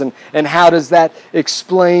Genesis, and how does that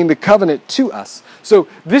explain the covenant to us? So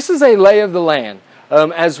this is a lay of the land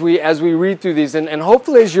as we read through these, and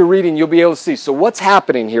hopefully as you're reading you'll be able to see, so what's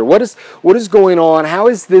happening here? What is going on? How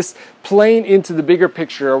is this playing into the bigger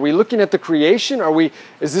picture? Are we looking at the creation?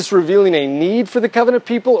 Is this revealing a need for the covenant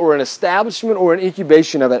people, or an establishment or an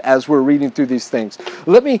incubation of it as we're reading through these things?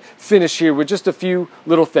 Let me finish here with just a few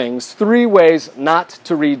little things. 3 ways not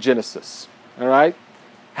to read Genesis. All right?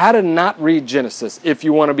 How to not read Genesis if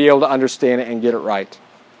you want to be able to understand it and get it right.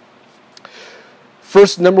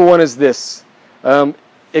 First, number 1 is this.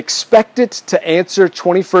 Expect it to answer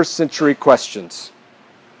 21st century questions.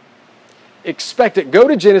 Expect it. Go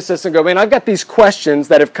to Genesis and go, man, I've got these questions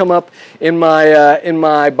that have come up in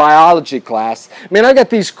my biology class. Man, I've got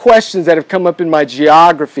these questions that have come up in my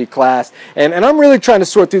geography class, and I'm really trying to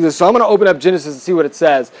sort through this, so I'm going to open up Genesis and see what it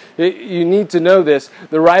says. You need to know this.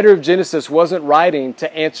 The writer of Genesis wasn't writing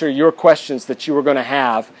to answer your questions that you were going to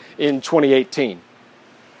have in 2018.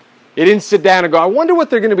 He didn't sit down and go, I wonder what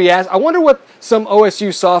they're going to be asking. I wonder what some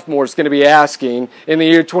OSU sophomore is going to be asking in the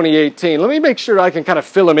year 2018. Let me make sure I can kind of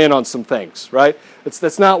fill him in on some things, right?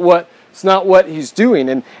 That's not what he's doing,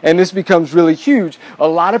 and this becomes really huge. A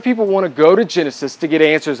lot of people want to go to Genesis to get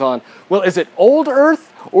answers on, well, is it old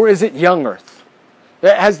earth or is it young earth?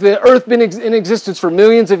 Has the earth been in existence for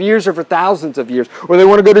millions of years or for thousands of years? Or they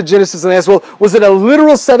want to go to Genesis and ask, well, was it a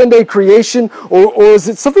literal 7-day creation, or is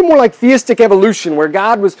it something more like theistic evolution where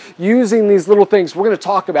God was using these little things? We're going to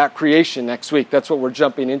talk about creation next week. That's what we're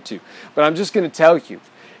jumping into. But I'm just going to tell you,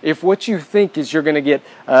 if what you think is you're going to get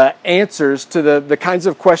answers to the kinds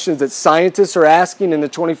of questions that scientists are asking in the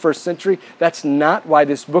 21st century, that's not why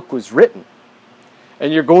this book was written.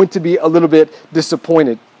 And you're going to be a little bit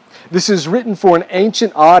disappointed. This is written for an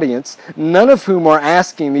ancient audience, none of whom are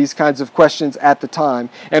asking these kinds of questions at the time.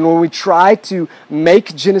 And when we try to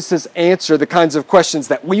make Genesis answer the kinds of questions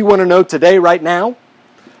that we want to know today, right now,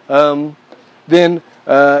 then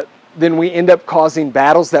we end up causing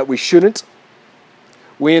battles that we shouldn't.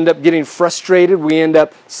 We end up getting frustrated. We end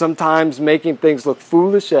up sometimes making things look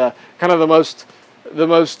foolish. Kind of the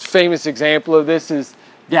most famous example of this is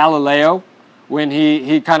Galileo, when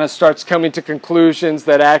he kind of starts coming to conclusions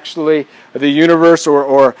that actually the universe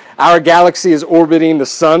or our galaxy is orbiting the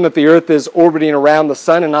sun, that the earth is orbiting around the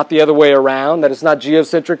sun and not the other way around, that it's not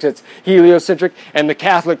geocentric, it's heliocentric, and the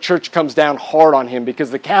Catholic Church comes down hard on him because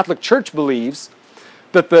the Catholic Church believes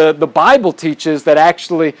that the Bible teaches that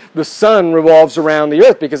actually the sun revolves around the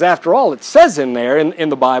earth, because after all, it says in there, in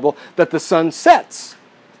the Bible, that the sun sets.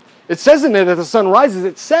 It says in there that the sun rises.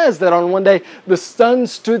 It says that on one day the sun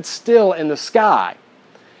stood still in the sky.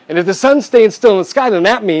 And if the sun's staying still in the sky, then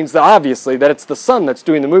that means that obviously that it's the sun that's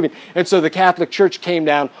doing the moving. And so the Catholic Church came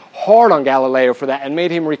down hard on Galileo for that and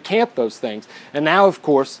made him recant those things. And now, of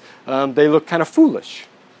course, they look kind of foolish.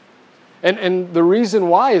 And the reason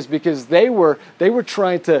why is because they were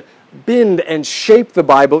trying to bend and shape the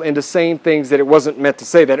Bible into saying things that it wasn't meant to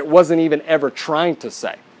say, that it wasn't even ever trying to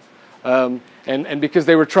say. And because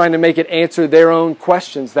they were trying to make it answer their own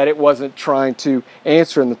questions that it wasn't trying to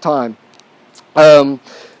answer in the time.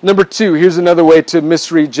 Number 2, here's another way to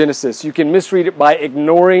misread Genesis. You can misread it by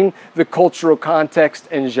ignoring the cultural context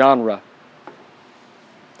and genre.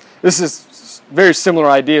 This is a very similar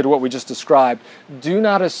idea to what we just described. Do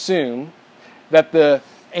not assume that the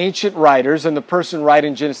ancient writers and the person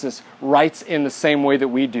writing Genesis writes in the same way that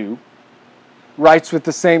we do, writes with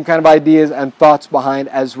the same kind of ideas and thoughts behind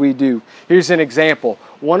as we do. Here's an example.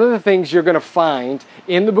 One of the things you're going to find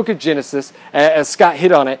in the book of Genesis, as Scott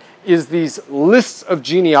hit on it, is these lists of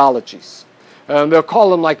genealogies. They'll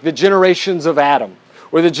call them like the generations of Adam,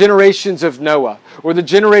 or the generations of Noah, or the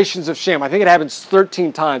generations of Shem. I think it happens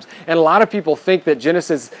 13 times. And a lot of people think that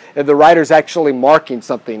Genesis, the writer's actually marking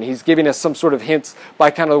something. He's giving us some sort of hints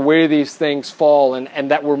by kind of where these things fall,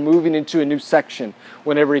 and that we're moving into a new section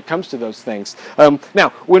whenever he comes to those things. Now,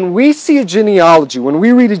 when we see a genealogy, when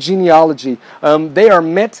we read a genealogy, they are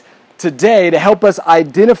meant today to help us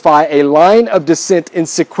identify a line of descent in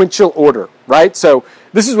sequential order, right? So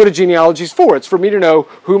This is what a genealogy is for. It's for me to know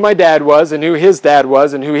who my dad was and who his dad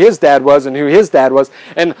was and who his dad was and who his dad was.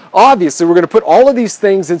 And obviously, we're going to put all of these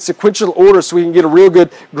things in sequential order so we can get a real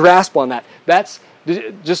good grasp on that. That's,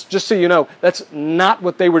 just so you know, that's not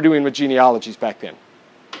what they were doing with genealogies back then.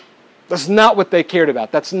 That's not what they cared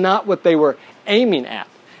about. That's not what they were aiming at.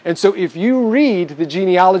 And so if you read the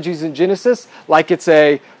genealogies in Genesis like it's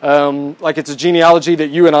a genealogy that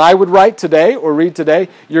you and I would write today or read today,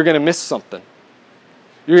 you're going to miss something.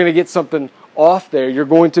 You're going to get something off there. You're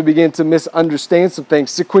going to begin to misunderstand some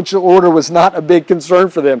things. Sequential order was not a big concern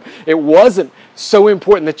for them. It wasn't so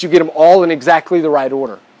important that you get them all in exactly the right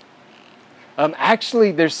order.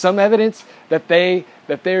 Actually, there's some evidence that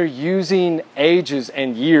they're using ages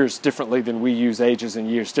and years differently than we use ages and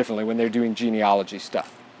years differently when they're doing genealogy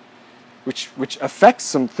stuff, which affects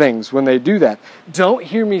some things when they do that. Don't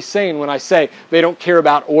hear me saying when I say they don't care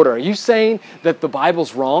about order. Are you saying that the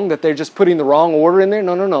Bible's wrong, that they're just putting the wrong order in there?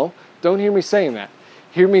 No. Don't hear me saying that.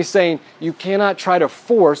 Hear me saying you cannot try to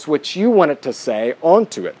force what you want it to say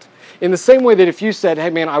onto it. In the same way that if you said, hey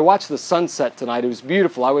man, I watched the sunset tonight, it was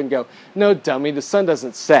beautiful, I wouldn't go, no dummy, the sun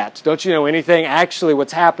doesn't set. Don't you know anything? Actually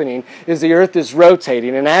what's happening is the earth is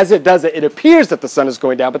rotating, and as it does it, it appears that the sun is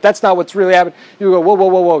going down, but that's not what's really happening. You go,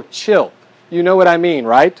 whoa, chill. You know what I mean,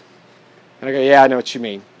 right? And I go, yeah, I know what you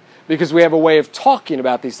mean. Because we have a way of talking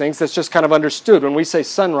about these things that's just kind of understood. When we say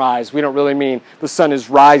sunrise, we don't really mean the sun is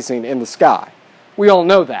rising in the sky. We all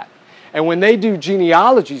know that. And when they do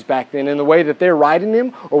genealogies back then in the way that they're writing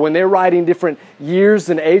them, or when they're writing different years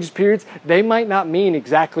and age periods, they might not mean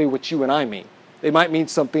exactly what you and I mean. They might mean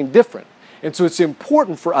something different. And so it's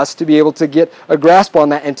important for us to be able to get a grasp on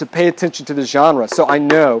that and to pay attention to the genre. So I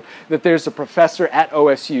know that there's a professor at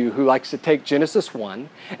OSU who likes to take Genesis 1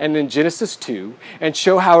 and then Genesis 2 and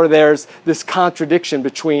show how there's this contradiction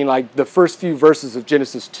between like the first few verses of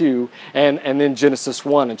Genesis 2 and then Genesis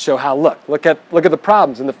 1, and show how, look at the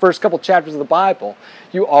problems. In the first couple chapters of the Bible,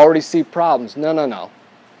 you already see problems. No.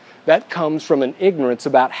 That comes from an ignorance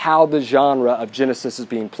about how the genre of Genesis is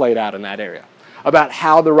being played out in that area, about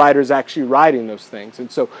how the writer is actually writing those things.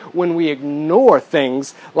 And so when we ignore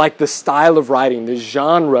things like the style of writing, the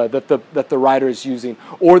genre that the writer is using,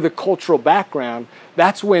 or the cultural background,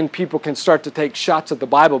 that's when people can start to take shots at the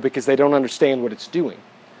Bible because they don't understand what it's doing.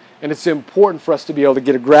 And it's important for us to be able to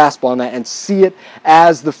get a grasp on that and see it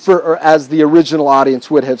as the original audience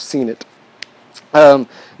would have seen it.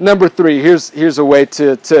 Number 3, here's a way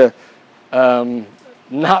to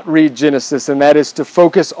not read Genesis, and that is to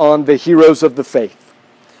focus on the heroes of the faith.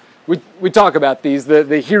 We talk about these,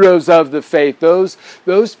 the heroes of the faith,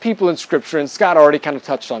 those people in Scripture, and Scott already kind of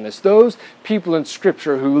touched on this, those people in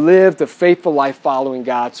Scripture who lived a faithful life following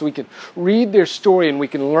God, so we can read their story and we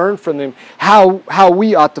can learn from them how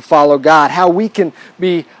we ought to follow God, how we can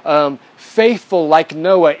be faithful like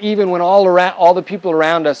Noah, even when all the people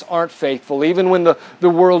around us aren't faithful, even when the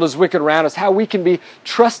world is wicked around us, how we can be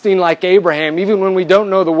trusting like Abraham, even when we don't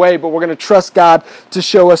know the way, but we're going to trust God to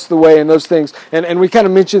show us the way, and those things. And we kind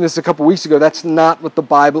of mentioned this a couple weeks ago. That's not what the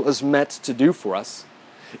Bible is meant to do for us.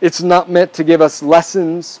 It's not meant to give us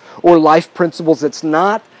lessons or life principles. It's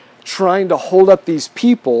not trying to hold up these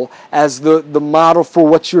people as the model for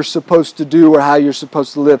what you're supposed to do or how you're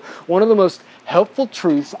supposed to live. One of the most helpful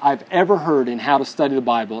truths I've ever heard in how to study the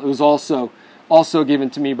Bible, it was also given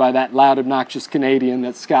to me by that loud, obnoxious Canadian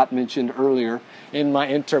that Scott mentioned earlier in my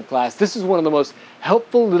interp class. This is one of the most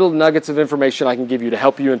helpful little nuggets of information I can give you to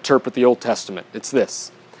help you interpret the Old Testament. It's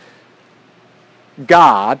this: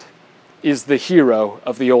 God is the hero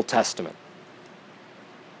of the Old Testament.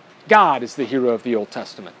 God is the hero of the Old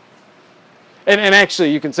Testament. And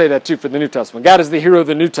actually, you can say that too for the New Testament. God is the hero of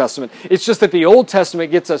the New Testament. It's just that the Old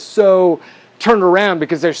Testament gets us so turned around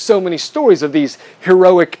because there's so many stories of these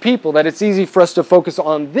heroic people that it's easy for us to focus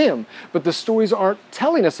on them. But the stories aren't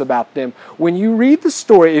telling us about them. When you read the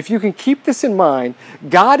story, if you can keep this in mind,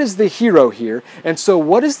 God is the hero here. And so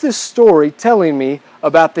what is this story telling me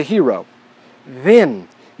about the hero? Then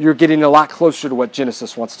you're getting a lot closer to what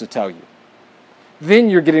Genesis wants to tell you.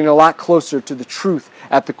 Then you're getting a lot closer to the truth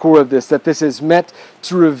at the core of this, that this is meant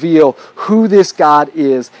to reveal who this God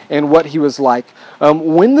is and what he was like.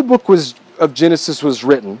 When the book of Genesis was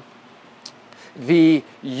written, the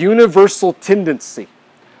universal tendency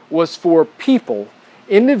was for people,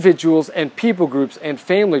 individuals and people groups and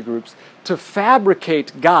family groups, to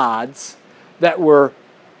fabricate gods that were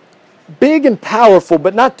big and powerful,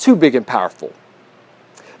 but not too big and powerful.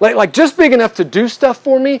 Like just big enough to do stuff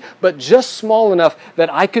for me, but just small enough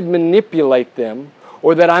that I could manipulate them,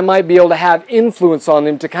 or that I might be able to have influence on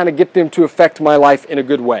them to kind of get them to affect my life in a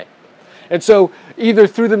good way. And so either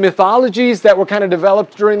through the mythologies that were kind of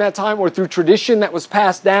developed during that time or through tradition that was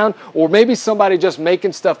passed down or maybe somebody just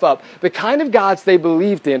making stuff up, the kind of gods they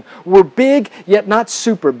believed in were big yet not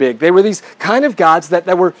super big. They were these kind of gods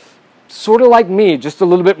that were sort of like me, just a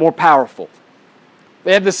little bit more powerful.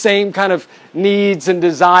 They had the same kind of needs and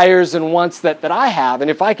desires and wants that I have. And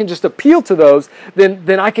if I can just appeal to those,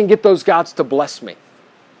 then I can get those gods to bless me.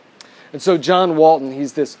 And so John Walton,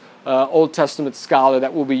 he's this Old Testament scholar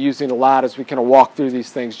that we'll be using a lot as we kind of walk through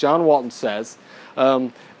these things. John Walton says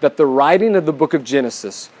that the writing of the book of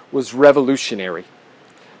Genesis was revolutionary.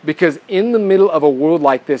 Because in the middle of a world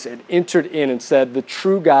like this, it entered in and said, the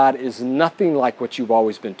true God is nothing like what you've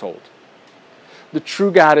always been told. The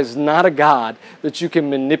true God is not a God that you can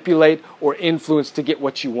manipulate or influence to get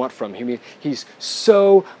what you want from him. He's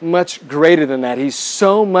so much greater than that. He's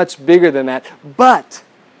so much bigger than that. But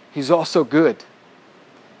he's also good.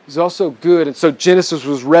 He's also good. And so Genesis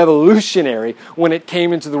was revolutionary when it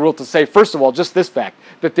came into the world to say, first of all, just this fact,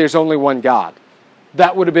 that there's only one God.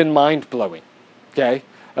 That would have been mind-blowing. Okay?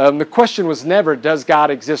 The question was never, does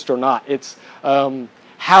God exist or not? It's,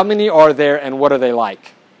 how many are there and what are they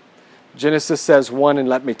like? Genesis says one, and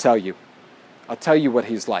let me tell you. I'll tell you what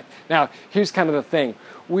he's like. Now, here's kind of the thing.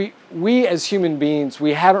 We as human beings,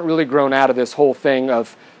 we haven't really grown out of this whole thing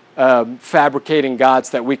of fabricating gods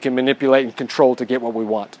that we can manipulate and control to get what we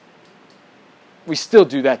want. We still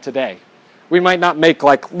do that today. We might not make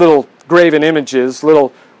like little graven images,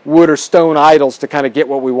 little wood or stone idols to kind of get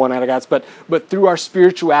what we want out of gods, but through our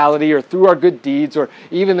spirituality or through our good deeds, or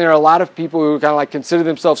even there are a lot of people who kind of like consider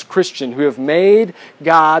themselves Christian who have made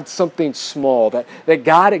God something small, that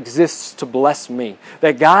God exists to bless me,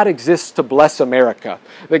 that God exists to bless America,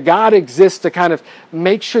 that God exists to kind of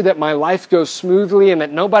make sure that my life goes smoothly and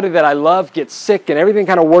that nobody that I love gets sick and everything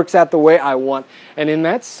kind of works out the way I want. And in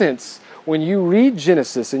that sense, when you read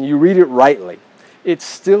Genesis and you read it rightly, it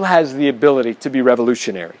still has the ability to be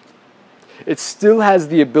revolutionary. It still has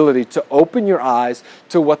the ability to open your eyes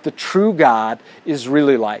to what the true God is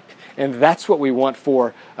really like. And that's what we want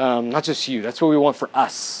for, not just you, that's what we want for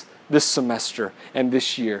us this semester and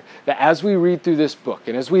this year. That as we read through this book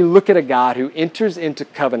and as we look at a God who enters into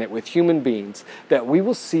covenant with human beings, that we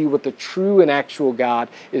will see what the true and actual God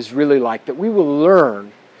is really like. That we will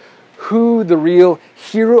learn who the real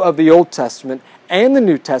hero of the Old Testament and the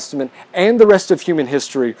New Testament and the rest of human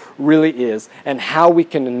history really is, and how we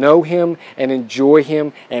can know him and enjoy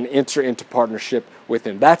him and enter into partnership with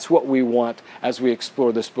him. That's what we want as we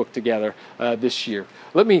explore this book together this year.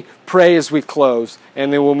 Let me pray as we close,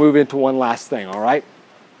 and then we'll move into one last thing, all right?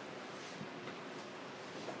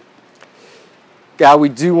 God, we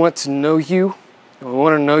do want to know you, and we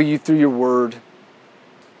want to know you through your word.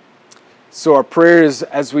 So our prayer is,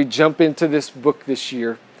 as we jump into this book this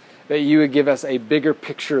year, that you would give us a bigger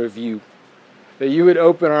picture of you, that you would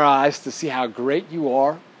open our eyes to see how great you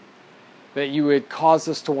are, that you would cause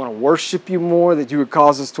us to want to worship you more, that you would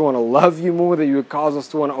cause us to want to love you more, that you would cause us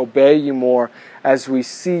to want to obey you more as we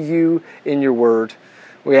see you in your word.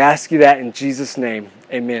 We ask you that in Jesus' name.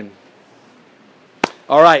 Amen.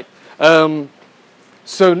 All right.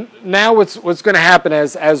 So now what's going to happen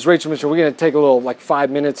as Rachel mentioned, we're going to take a little, like 5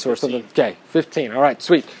 minutes or 15. Something. Okay, 15. All right,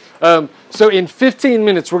 sweet. So in 15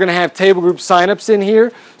 minutes, we're going to have table group signups in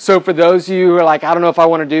here. So for those of you who are like, I don't know if I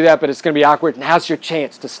want to do that, but it's going to be awkward, now's your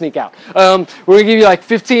chance to sneak out. We're going to give you like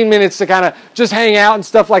 15 minutes to kind of just hang out and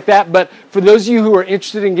stuff like that. But for those of you who are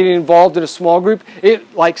interested in getting involved in a small group,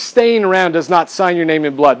 like staying around does not sign your name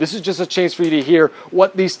in blood. This is just a chance for you to hear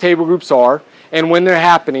what these table groups are and when they're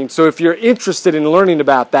happening. So if you're interested in learning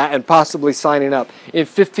about that and possibly signing up, in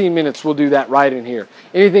 15 minutes we'll do that right in here.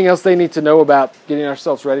 Anything else they need to know about getting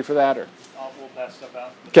ourselves ready for that? Or We'll pass stuff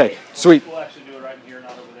out. Okay, sweet. We'll actually do